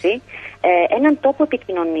δημιούργησαν έτσι έναν τόπο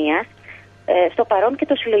επικοινωνίας στο παρόν και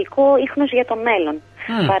το συλλογικό ίχνος για το μέλλον.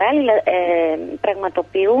 Παράλληλα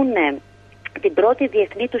πραγματοποιούν την πρώτη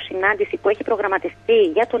διεθνή του συνάντηση που έχει προγραμματιστεί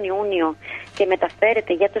για τον Ιούνιο και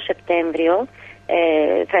μεταφέρεται για το Σεπτέμβριο.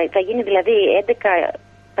 Θα γίνει δηλαδή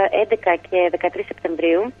 11 και 13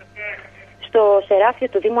 Σεπτεμβρίου στο Σεράφιο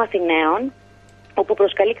του Δήμου Αθηναίων, όπου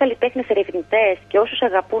προσκαλεί καλλιτέχνες, ερευνητές και όσους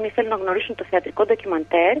αγαπούν ή θέλουν να γνωρίσουν το θεατρικό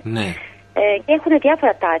ντοκιμαντέρ. Και έχουν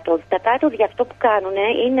διάφορα titles. Τα titles για αυτό που κάνουν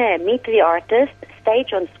είναι Meet the Artist,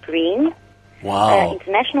 Stage on Screen,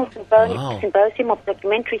 International Symposium of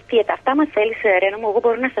Documentary Theatre. Αυτά μας θέλει, Ρένο μου, εγώ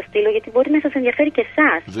μπορώ να σας στείλω γιατί μπορεί να σας ενδιαφέρει και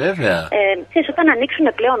εσάς. Βέβαια. Ξέρεις, όταν ανοίξουν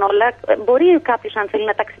πλέον όλα, μπορεί κάποιος αν θέλει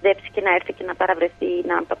να ταξιδέψει και να έρθει και να παραβρεθεί,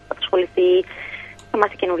 να ασχοληθεί θα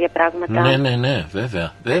μάθει καινούργια πράγματα. Ναι,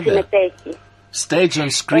 βέβαια. Συμμετέχει. Stage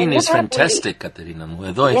on screen is fantastic, Κατερίνα μου.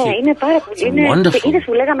 Εδώ έχει. Ναι, είναι πάρα πολύ. Είδες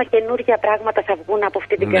που λέγαμε καινούργια πράγματα θα βγουν από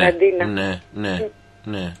αυτή την καραντίνα.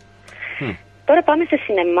 Ναι. Τώρα πάμε σε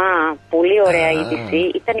σινεμά. Πολύ ωραία είδηση.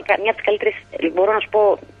 Ήταν μια από τις καλύτερες. Μπορώ να σου πω,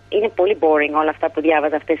 είναι πολύ boring όλα αυτά που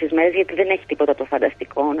διάβαζα αυτές τις μέρες, γιατί δεν έχει τίποτα το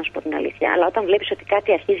φανταστικό, να σου πω την αλήθεια. Αλλά όταν βλέπεις ότι κάτι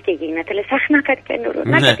αρχίζει και γίνεται, λες, αχ, να κάτι καινούριο,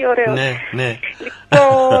 να κάτι ωραίο. Ναι.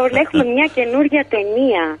 Λοιπόν, έχουμε μια καινούργια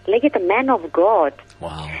ταινία. Λέγεται Man of God.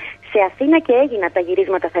 Wow. Σε Αθήνα και Αίγινα τα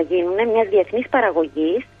γυρίσματα θα γίνουν μιας διεθνής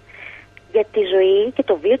παραγωγής για τη ζωή και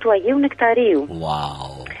το βίο του Αγίου Νεκταρίου.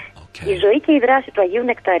 Wow. Η ζωή και η δράση του Αγίου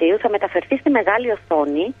Νεκταρίου θα μεταφερθεί στη μεγάλη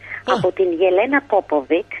οθόνη από την Γελένα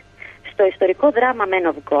Πόποβικ στο ιστορικό δράμα Men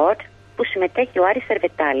of God, που συμμετέχει ο Άρης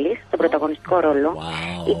Σερβετάλης στον πρωταγωνιστικό ρόλο.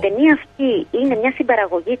 Η ταινία αυτή είναι μια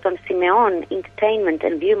συμπαραγωγή των Simeon Entertainment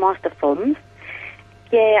and Viewmaster Films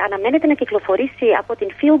και αναμένεται να κυκλοφορήσει από την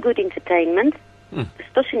Feel Good Entertainment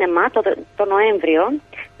στο σινεμά το Νοέμβριο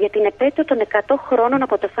για την επέτειο των 100 χρόνων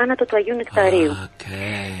από το θάνατο του Αγίου Νεκταρίου.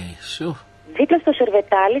 Δίπλα στο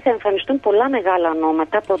Σερβετάλι θα εμφανιστούν πολλά μεγάλα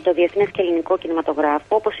ονόματα από το διεθνές και ελληνικό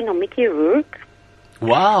κινηματογράφο, όπως είναι ο Μίκι Ρούρκ,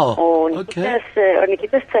 ο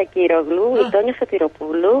Νικήτας Τσακύρογλου, η Τόνια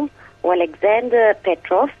Σωτηροπούλου, ο Αλεξάνδρ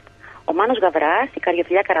Πέτροφ, ο Μάνος Γαβράς, η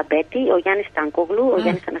Καριοφιλιά Καραμπέτη, ο Γιάννης Στάνκογλου, ο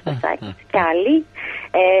Γιάννης Αναστασάκης και άλλοι.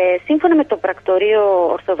 Σύμφωνα με το πρακτορείο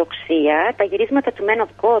Ορθοδοξία, τα γυρίσματα του Men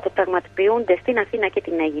of God πραγματοποιούνται στην Αθήνα και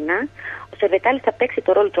την Αίγινα. Ο Σερβετάλης θα παίξει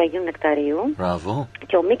το ρόλο του Αγίου Νεκταρίου. Μπράβο.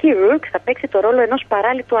 Και ο Μίκι Ρούρκ θα παίξει το ρόλο ενός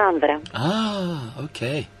παράλυτου άνδρα.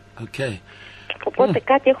 Οκ. Οπότε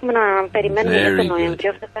κάτι έχουμε να περιμένουμε για τον Νοέμβριο.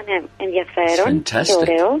 Αυτό θα είναι ενδιαφέρον και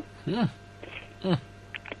ωραίο.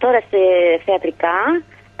 Τώρα σε θεατρικά,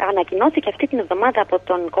 ανακοινώθηκε αυτή την εβδομάδα από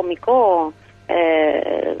τον κωμικό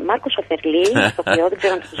Μάρκο Σοφερλή, το οποίο δεν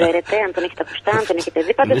ξέρω αν τον ξέρετε, αν τον έχετε ακουστά, αν τον έχετε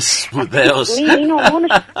δει. Πάντως,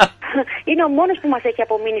 είναι ο μόνος που μας έχει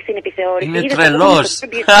απομείνει στην επιθεώρηση. Είναι τρελός.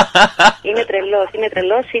 Είναι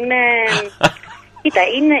τρελός. Κοίτα,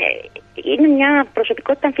 είναι μια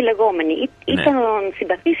προσωπικότητα αμφιλεγόμενη. Ή τον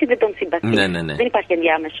συμπαθείς ή δεν τον συμπαθείς. Δεν υπάρχει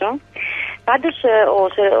ενδιάμεσο. Πάντως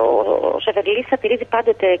ο Σεφερλής σατηρίζει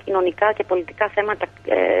πάντοτε κοινωνικά και πολιτικά θέματα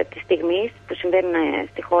της στιγμής που συμβαίνουν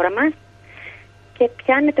στη χώρα μας και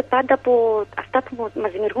πιάνεται πάντα από αυτά που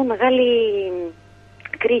μας δημιουργούν μεγάλη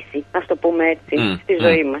κρίση, να το πούμε έτσι, στη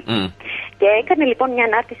ζωή μας. Και έκανε λοιπόν μια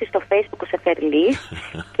ανάρτηση στο Facebook ο Σεφερλής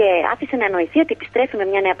και άφησε να εννοηθεί ότι επιστρέφει με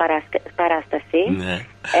μια νέα παράσταση.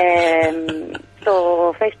 Στο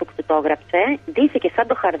Facebook του το έγραψε. Ντύθηκε σαν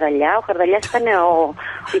το Χαρδαλιά. Ο Χαρδαλιάς ήταν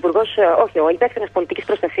ο υπεύθυνος πολιτικής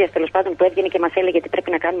προστασίας, τέλος πάντων, που έβγαινε και μας έλεγε τι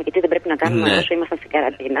πρέπει να κάνουμε και τι δεν πρέπει να κάνουμε όσο ήμασταν στην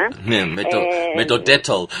καραντίνα. Με το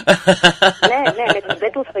Dettol. Ναι, με το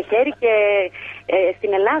Dettol στο χέρι. Και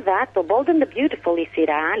στην Ελλάδα το Bold and the Beautiful η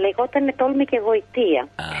σειρά λεγόταν Τόλμη και Γοητεία.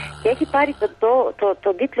 Και έχει πάρει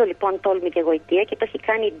τον τίτλο λοιπόν Τόλμη και Γοητεία και το έχει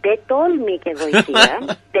κάνει Ντετόλμη και Γοητεία.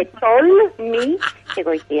 Ντετόλμη και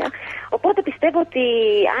Γοητεία. Οπότε πιστεύω ότι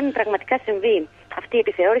αν πραγματικά συμβεί αυτή η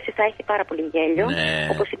επιθεώρηση θα έχει πάρα πολύ γέλιο.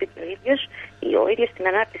 Όπως είπε και ο ίδιος στην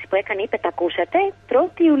ανάρτηση που έκανε, είπε: τα ακούσατε,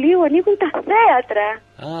 1η Ιουλίου ανοίγουν τα θέατρα.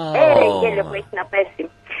 Γέλιο που έχει να πέσει.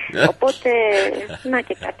 Οπότε, να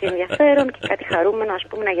και κάτι ενδιαφέρον και κάτι χαρούμενο, ας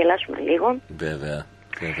πούμε, να γελάσουμε λίγο. Βέβαια.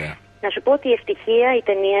 Να σου πω ότι η Ευτυχία, η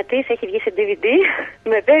ταινία της, έχει βγει σε DVD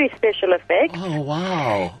με very special effects.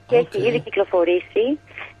 Και έχει ήδη κυκλοφορήσει.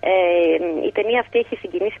 Η ταινία αυτή έχει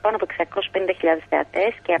συγκινήσει πάνω από 650.000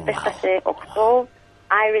 θεατές και απέστασε 8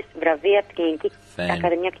 Iris βραβεία από την Ελληνική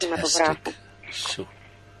Ακαδημία Κινηματογράφου.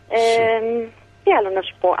 Τι άλλο να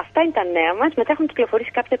σου πω. Αυτά είναι τα νέα μας. Μετά έχουν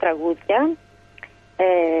κυκλοφορήσει κάποια τραγούδια.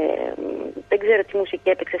 Δεν ξέρω τι μουσική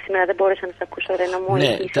έπαιξε σήμερα. Δεν μπόρεσα να σε ακούσω, Ρένα μου.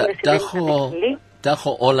 Τα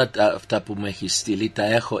έχω όλα αυτά που με έχει στείλει. Τα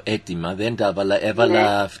έχω έτοιμα. Δεν τα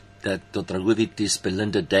έβαλα το τραγούδι της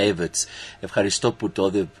Belinda Davids. Ευχαριστώ που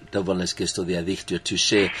το έβαλες και στο διαδίκτυο.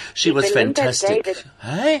 She was fantastic.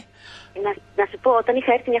 Να σου πω, όταν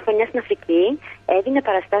είχα έρθει μια χρονιά στην Αφρική, έδινε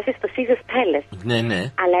παραστάσεις στο Caesar's Palace. Ναι.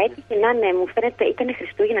 Αλλά έτυχε να είναι, μου φαίνεται, ήταν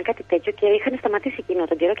Χριστούγεννα κάτι τέτοιο και είχαν σταματήσει εκείνο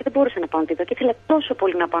τον καιρό και δεν μπορούσα να πάω να τη δω. Και ήθελα τόσο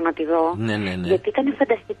πολύ να πάω να τη δω. Ναι. Γιατί ήταν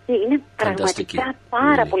φανταστική. Είναι πραγματικά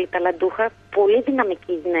πάρα πολύ ταλαντούχα, πολύ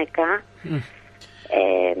δυναμική γυναίκα.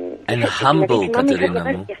 And humble, Katerina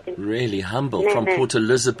μου. Really humble. From Port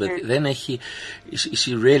Elizabeth. Δεν έχει.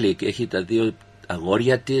 She really έχει τα δύο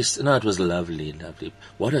αγόρια της. No, it was lovely.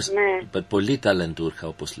 But πολύ ταλαντούχα,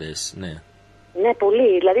 όπως λες. Ναι, πολύ.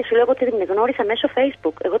 Δηλαδή σου λέω ότι την γνώρισα μέσω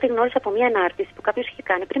Facebook. Εγώ την γνώρισα από μια ανάρτηση που κάποιος είχε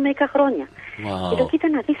κάνει πριν μερικά χρόνια. Και το κοίτα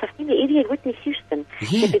να δεις, αυτή είναι η ίδια η Whitney Houston.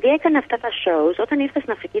 Και επειδή έκανε αυτά τα shows, όταν ήρθα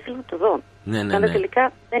στην Αφρική ήθελα να το δω. Αλλά τελικά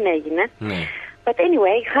δεν έγινε. But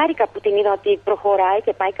anyway, χάρηκα που την είδα ότι προχωράει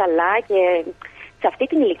και πάει καλά και σε αυτή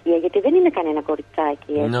την ηλικία, γιατί δεν είναι κανένα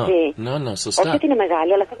κοριτσάκι, έτσι. Σωστά. Όχι ότι είναι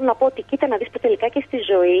μεγάλη, αλλά θέλω να πω ότι κοίτα να δεις πως τελικά και στη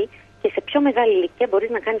ζωή και σε πιο μεγάλη ηλικία μπορείς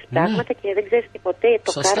να κάνεις πράγματα και δεν ξέρεις ποτέ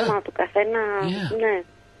το κάρμα του καθένα.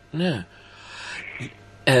 Ναι.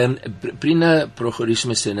 Πριν να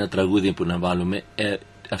προχωρήσουμε σε ένα τραγούδι που να βάλουμε,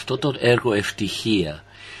 αυτό το έργο Ευτυχία,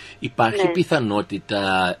 υπάρχει πιθανότητα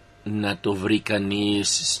να το βρει κανείς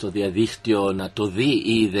στο διαδίκτυο, να το δει,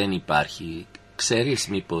 ή δεν υπάρχει? Ξέρεις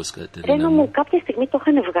μήπως, Κατερίνα? Ρένο μου, κάποια στιγμή το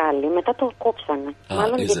είχαν βγάλει, μετά το κόψανε.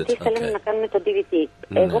 Μάλλον γιατί θέλανε να κάνουν το DVD.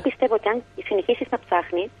 Εγώ πιστεύω ότι αν συνεχίσεις να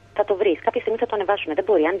ψάχνεις θα το βρεις. Κάποια στιγμή θα το ανεβάσουν. Δεν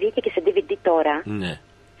μπορεί. Αν βγήκε και σε DVD τώρα,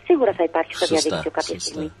 σίγουρα θα υπάρχει στο διαδίκτυο κάποια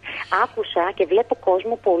στιγμή. Άκουσα και βλέπω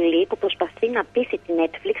κόσμο πολύ που προσπαθεί να πείσει τη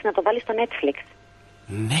Netflix να το βάλει στο Netflix.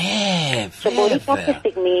 Ναι, και μπορεί κάποια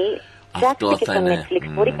στιγμή, ψάξτε και στο Netflix,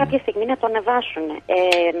 μπορεί κάποια στιγμή να το ανεβάσουν.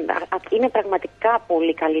 Είναι πραγματικά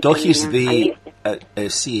πολύ καλή. Το έχεις δει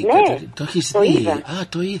εσύ? Ναι, το έχεις το δει. είδα.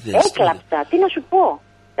 Το είδες. Έκλαψα, τι να σου πω.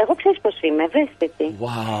 Εγώ ξέρεις πως είμαι, ευαίσθητη.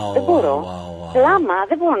 Δεν μπορώ. Λάμα,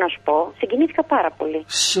 δεν μπορώ να σου πω. Συγκινήθηκα πάρα πολύ.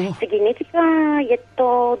 Συγκινήθηκα για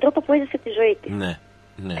τον τρόπο που έζησε τη ζωή της.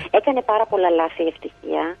 Ναι. Έκανε πάρα πολλά λάθη η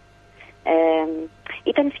Ευτυχία.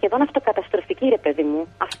 Ήταν σχεδόν αυτοκαταστροφική, ρε παιδί μου.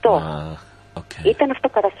 Αυτό. Ήταν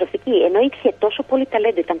αυτοκαταστροφική. Ενώ είχε τόσο πολύ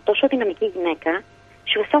ταλέντο, ήταν τόσο δυναμική γυναίκα.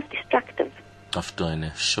 She was self-destructive. Αυτό είναι.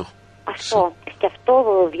 Αυτό. Και αυτό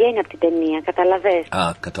βγαίνει από την ταινία, καταλαβες.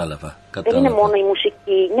 Κατάλαβα. Δεν είναι μόνο η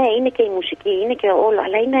μουσική. Ναι, είναι και η μουσική, είναι και όλο.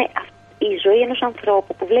 Αλλά είναι η ζωή ενός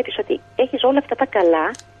ανθρώπου που βλέπεις ότι έχεις όλα αυτά τα καλά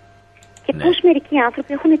και πώς μερικοί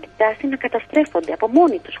άνθρωποι έχουν την τάση να καταστρέφονται από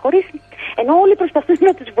μόνοι τους. Ενώ όλοι προσπαθούν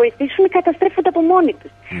να τους βοηθήσουν, καταστρέφονται από μόνοι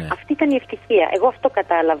τους. Αυτή ήταν η Ευτυχία. Εγώ αυτό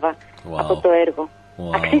κατάλαβα από το έργο.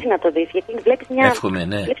 Αξίζει να το δεις, γιατί βλέπεις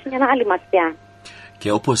μια άλλη ματιά.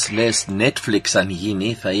 Και όπως λες, Netflix αν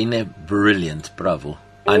γίνει θα είναι brilliant, μπράβο.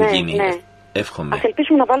 Αν γίνει, εύχομαι. Ας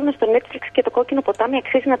ελπίσουμε να βάλουμε στο Netflix και το κόκκινο ποτάμι,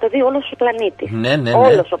 αξίζει να το δει όλος ο πλανήτης. Ναι.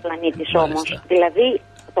 Όλος ο πλανήτης όμως. Δηλαδή,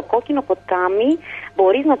 το κόκκινο ποτάμι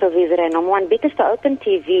μπορείς να το δεις, Ρένο μου. Αν μπείτε στο Open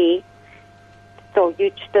TV,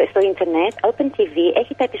 στο ίντερνετ, Open TV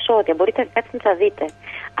έχει τα επεισόδια. Μπορείτε κάτι να τα δείτε.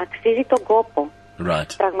 Αξίζει τον κόπο.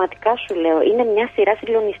 Πραγματικά σου λέω, είναι μια σειρά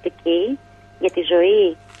συγκλονιστική για τη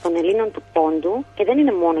ζωή των Ελλήνων του Πόντου, και δεν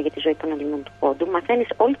είναι μόνο για τη ζωή των Ελλήνων του Πόντου. Μαθαίνεις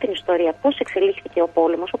όλη την ιστορία, πώς εξελίχθηκε ο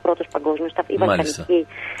πόλεμος, ο πρώτος παγκόσμιος, η Βαλκανική,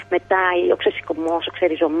 μετά ο ξεσηκωμός, ο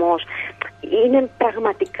ξεριζωμός. Είναι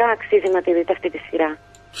πραγματικά αξίζει να τη δείτε αυτή τη σειρά.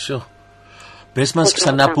 Πες μας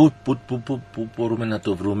ξανά πού μπορούμε να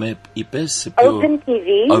το βρούμε, είπες? Σε ποιο... Open TV,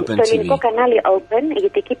 το ελληνικό κανάλι Open,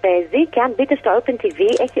 γιατί εκεί παίζει, και αν μπείτε στο Open TV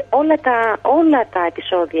έχει όλα τα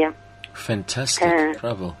επεισόδια. Fantastic,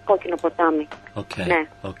 μπράβο. Κόκκινο ποτάμι.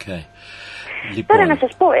 Okay. Λοιπόν. Τώρα να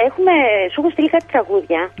σας πω, σου έχω στείλει κάτι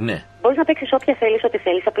τραγούδια. Ναι. Μπορείς να παίξεις όποια θέλεις, ό,τι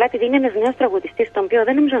θέλεις. Απλά επειδή είναι ένας νέος τραγουδιστής, τον οποίο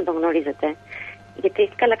δεν νομίζω να τον γνωρίζετε. Γιατί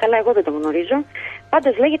καλά εγώ δεν τον γνωρίζω.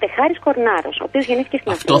 Πάντως λέγεται Χάρης Κορνάρος, ο οποίος γεννήθηκε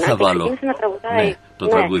στην Αθήνα. Αυτό θα βάλω. Το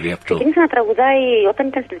τραγούδι αυτό. Ξεκίνησε να τραγουδάει όταν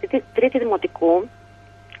ήταν στη τρίτη δημοτικού.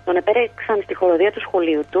 Τον επέρεξαν στη χοροδία του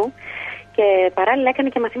σχολείου του και παράλληλα έκανε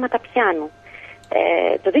και μαθήματα πιάνου.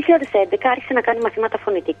 Το 2011 άρχισε να κάνει μαθήματα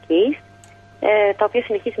φωνητικής, τα οποία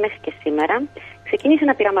συνεχίζει μέχρι και σήμερα. Ξεκίνησε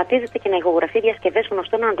να πειραματίζεται και να ηχογραφεί διασκευές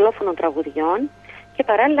γνωστών αγγλόφωνων τραγουδιών και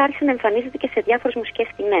παράλληλα άρχισε να εμφανίζεται και σε διάφορες μουσικές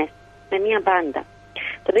σκηνές με μία μπάντα.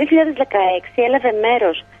 Το 2016 έλαβε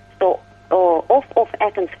μέρος στο Off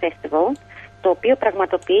Athens Festival, το οποίο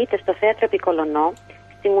πραγματοποιείται στο Θέατρο Επικολονό,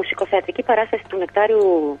 στη μουσικοθεατρική παράσταση του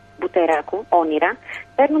Νεκτάριου Μπουτεράκου, Όνειρα,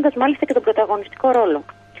 παίρνοντας μάλιστα και τον πρωταγωνιστικό ρόλο.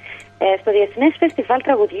 Στο Διεθνές Φεστιβάλ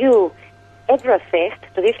Τραγουδιού Everfest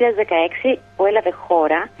το 2016, που έλαβε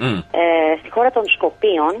χώρα στη χώρα των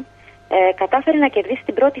Σκοπίων, κατάφερε να κερδίσει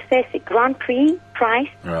την πρώτη θέση, Grand Prix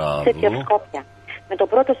Prize City of Skopje, με το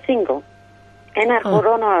πρώτο single. Ένα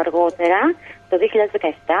χρόνο αργότερα, το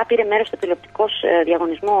 2017, πήρε μέρος στο τηλεοπτικό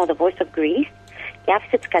διαγωνισμό The Voice of Greece και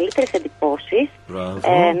άφησε τις καλύτερες εντυπώσεις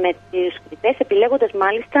με τις κριτές, επιλέγοντας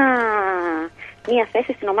μάλιστα μία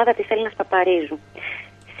θέση στην ομάδα της Έλληνας Παπαρίζου.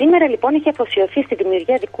 Σήμερα λοιπόν έχει αφοσιωθεί στη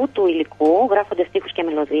δημιουργία δικού του υλικού, γράφοντας στίχους και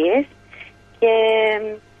μελωδίες, και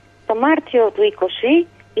το Μάρτιο του 20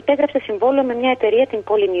 υπέγραψε συμβόλαιο με μια εταιρεία, την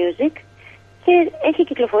Poly Music, και έχει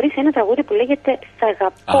κυκλοφορήσει ένα τραγούδι που λέγεται «Σ'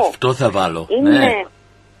 αγαπώ». Αυτό θα βάλω.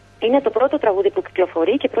 Είναι το πρώτο τραγούδι που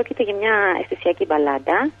κυκλοφορεί και πρόκειται για μια αισθησιακή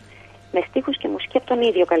μπαλάντα με στίχους και μουσική από τον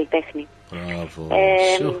ίδιο καλλιτέχνη.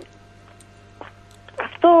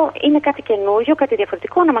 Αυτό είναι κάτι καινούριο, κάτι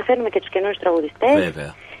διαφορετικό, να μαθαίνουμε και τους καινούριους τραγουδιστές.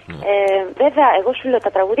 Βέβαια. Βέβαια, εγώ σου λέω,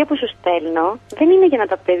 τα τραγούδια που σου στέλνω δεν είναι για να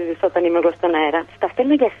τα παίζεις όταν είμαι εγώ στον αέρα. Τα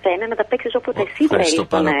στέλνω για σένα, να τα παίξεις όποτε εσύ θέλεις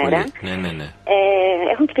στον αέρα. Ναι.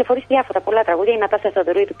 Έχουν κυκλοφορήσει διάφορα πολλά τραγούδια. Η Νατάσια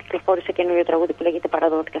Θεοδωρίδου κυκλοφόρησε καινούριο τραγούδι που λέγεται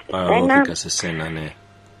Παραδόθηκα σε σένα. Παραδόθηκα σε σένα, ναι.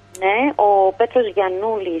 Ναι, ο Πέτρος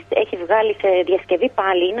Γιαννούλης έχει βγάλει σε διασκευή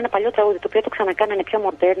πάλι. Είναι ένα παλιό τραγούδι το οποίο το ξανακάνανε πιο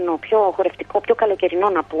μοντέρνο, πιο χορευτικό, πιο καλοκαιρινό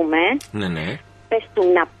να πούμε. Ναι. Πες του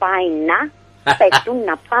να πάει να. Πες του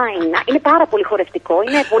να πάει να. Είναι πάρα πολύ χορευτικό,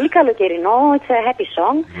 είναι πολύ καλοκαιρινό. It's a happy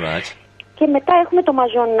song. Right. Και μετά έχουμε το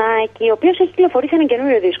Μαζονάκι, ο οποίος έχει κυκλοφορήσει έναν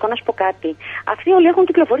καινούριο δίσκο. Να σου πω κάτι. Αυτοί όλοι έχουν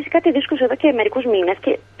κυκλοφορήσει κάτι δίσκους εδώ και μερικούς μήνες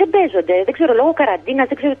και δεν παίζονται. Δεν ξέρω, λόγω καραντίνας,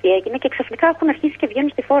 δεν ξέρω τι έγινε και ξαφνικά έχουν αρχίσει και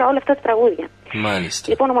βγαίνουν στη φόρα όλα αυτά τα τραγούδια. Μάλιστα.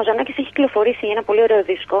 Λοιπόν, ο Μαζονάκης έχει κυκλοφορήσει ένα πολύ ωραίο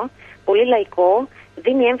δίσκο, πολύ λαϊκό,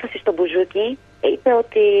 δίνει έμφαση στο μπουζούκι. Είπε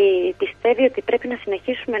ότι πιστεύει ότι πρέπει να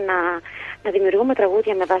συνεχίσουμε να δημιουργούμε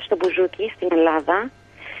τραγούδια με βάση το μπουζούκι στην Ελλάδα.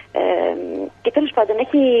 Και τέλος πάντων,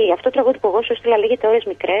 έχει αυτό το τραγούδι που εγώ σου έστειλα, λέγεται Ώρες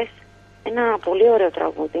Μικρές. Ένα πολύ ωραίο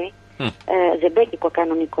τραγούδι, ζεμπέκικο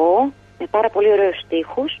κανονικό, με πάρα πολύ ωραίους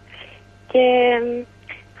στίχους και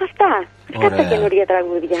αυτά τα καινούργια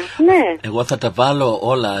τραγούδια. Ναι. Εγώ θα τα βάλω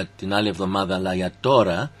όλα την άλλη εβδομάδα, αλλά για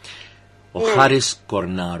τώρα ο Χάρης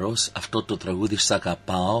Κορνάρος, αυτό το τραγούδι «Σ'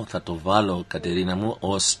 αγαπάω», θα το βάλω, Κατερίνα μου,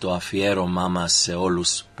 ως το αφιέρωμά μας σε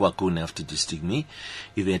όλους που ακούνε αυτή τη στιγμή,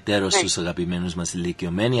 ιδιαιτέρως στους αγαπημένους μας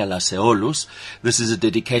ηλικιωμένοι, αλλά σε όλους. This is a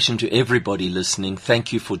dedication to everybody listening. Thank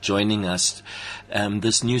you for joining us.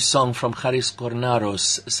 This new song from Haris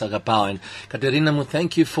Kornaros, «Σ' αγαπάω». And Katerina μου,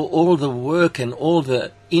 thank you for all the work and all the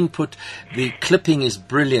input. The clipping is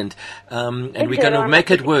brilliant, and we're going to make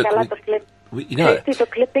it work. Το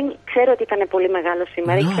clipping ξέρω ότι ήταν πολύ μεγάλο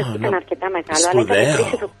σήμερα, ήξερα ότι ήταν αρκετά μεγάλο, αλλά ήταν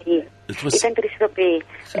τρεις ηθοποιοί. Ήταν τρεις ηθοποιοί.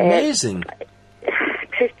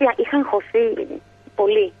 Ξέρεις τι, είχαν χωθεί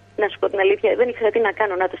πολύ, να σου πω την αλήθεια. Δεν ήξερα τι να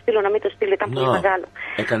κάνω, να το στείλω, να μην το στείλω, ήταν πολύ μεγάλο.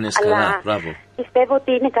 Έκανες καλά, μπράβο. Πιστεύω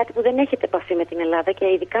ότι είναι κάτι που δεν έχετε επαφή με την Ελλάδα και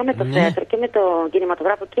ειδικά με το θέατρο και με το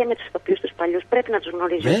κινηματογράφο και με τους ηθοποιούς τους παλιούς. Πρέπει να τους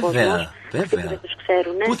γνωρίζει ο κόσμος. Βέβαια.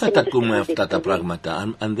 Πού θα τα ακούμε αυτά τα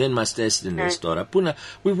πράγματα, αν δεν μας έστειλες τώρα.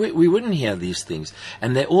 We wouldn't hear these things. And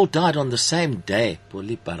they all died on the same day.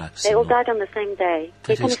 Πολύ παράξενο. They all died on the same day.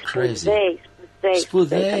 That is crazy.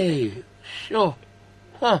 Σπουδαίοι.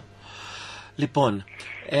 Λοιπόν,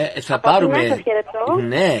 θα πάρουμε. Σας χαιρετώ.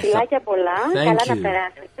 Ναι, φιλάκια πολλά. Καλά να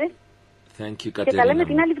περάσετε. Thank you, και τα λέμε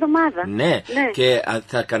την άλλη εβδομάδα. Ναι, και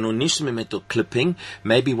θα κανονίσουμε με το clipping.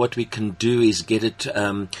 Maybe what we can do is get it.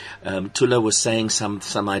 Tula was saying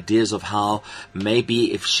some ideas of how maybe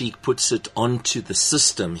if she puts it onto the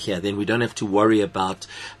system here, then we don't have to worry about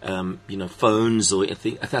phones or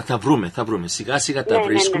anything. Θα βρούμε. Σιγά σιγά τα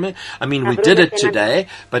βρίσκουμε. I mean, we did it today,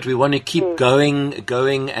 but we want to keep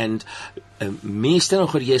going and. Μη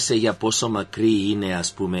στενοχωριέσαι για πόσο μακρύ είναι,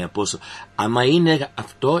 ας πούμε, άμα είναι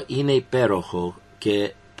αυτό, είναι υπέροχο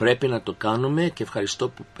και πρέπει να το κάνουμε και ευχαριστώ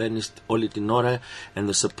που παίρνεις όλη την ώρα and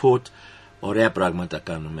the support. Ωραία πράγματα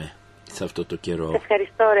κάνουμε σε αυτό το καιρό. Σε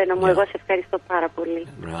ευχαριστώ, Ρένο μου, εγώ σε ευχαριστώ πάρα πολύ.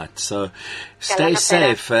 Right, so stay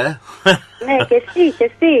safe, Ναι, και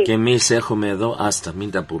εσύ. Και εμείς έχουμε εδώ, άστα,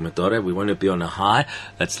 μην τα πούμε τώρα, we want to be on a high,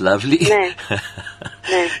 that's lovely. Ναι.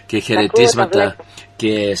 Και χαιρετίσματα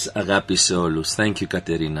και αγάπη σε όλους. Thank you,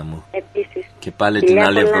 Κατερίνα μου. Επίσης. Και πάλι την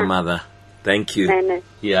άλλη εβδομάδα. Thank you. Ναι.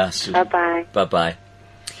 Γεια σου. Bye.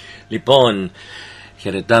 Λοιπόν,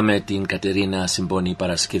 χαιρετάμε την Κατερίνα Simboni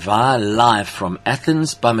Paraskeva live from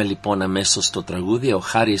Athens. Πάμε λοιπόν αμέσως στο τραγούδι. Ο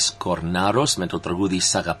Χάρης Κορνάρος με το τραγούδι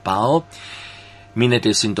 «Σ' αγαπάω».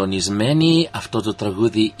 Μείνετε συντονισμένοι. Αυτό το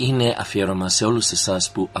τραγούδι είναι αφιέρωμα σε όλους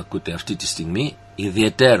εσάς που ακούτε αυτή τη στιγμή.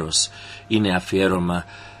 Ιδιαιτέρως είναι αφιέρωμα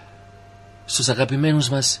στους αγαπημένους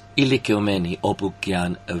μας ηλικιωμένοι όπου και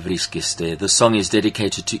αν βρίσκεστε. The song is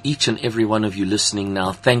dedicated to each and every one of you listening now.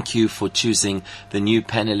 Thank you for choosing the new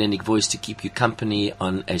Pan-Hellenic voice to keep you company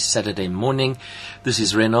on a Saturday morning. This is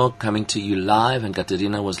Renos coming to you live, and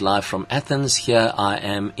Katerina was live from Athens. Here I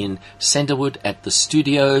am in Centerwood at the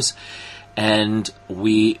studios, and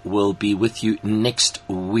we will be with you next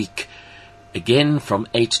week. Again from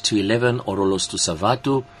 8 to 11, Orolos to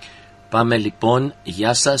Savatu. Πάμε λοιπόν,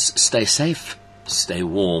 γεια σας, stay safe, stay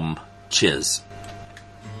warm, cheers.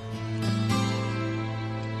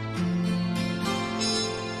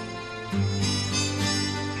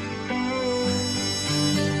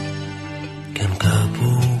 Κι αν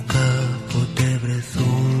κάπου κάποτε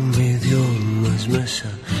βρεθούμε οι δυο μας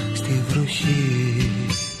μέσα στη βροχή,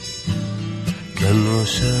 κι αν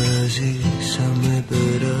όσα ζήσαμε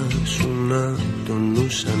περάσουν να το νου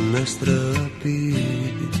σαν να στραπεί,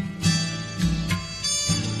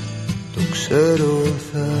 ξέρω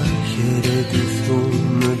θα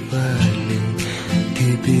χαιρετηθούμε πάλι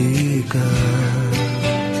τυπικά.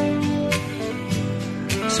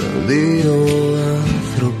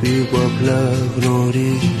 που απλά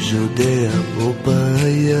γνωρίζονται από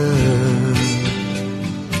παλιά.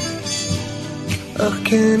 Αχ,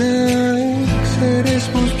 και να ήξερες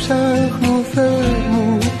πως ψάχνω, Θεέ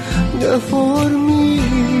μου, μια φορμή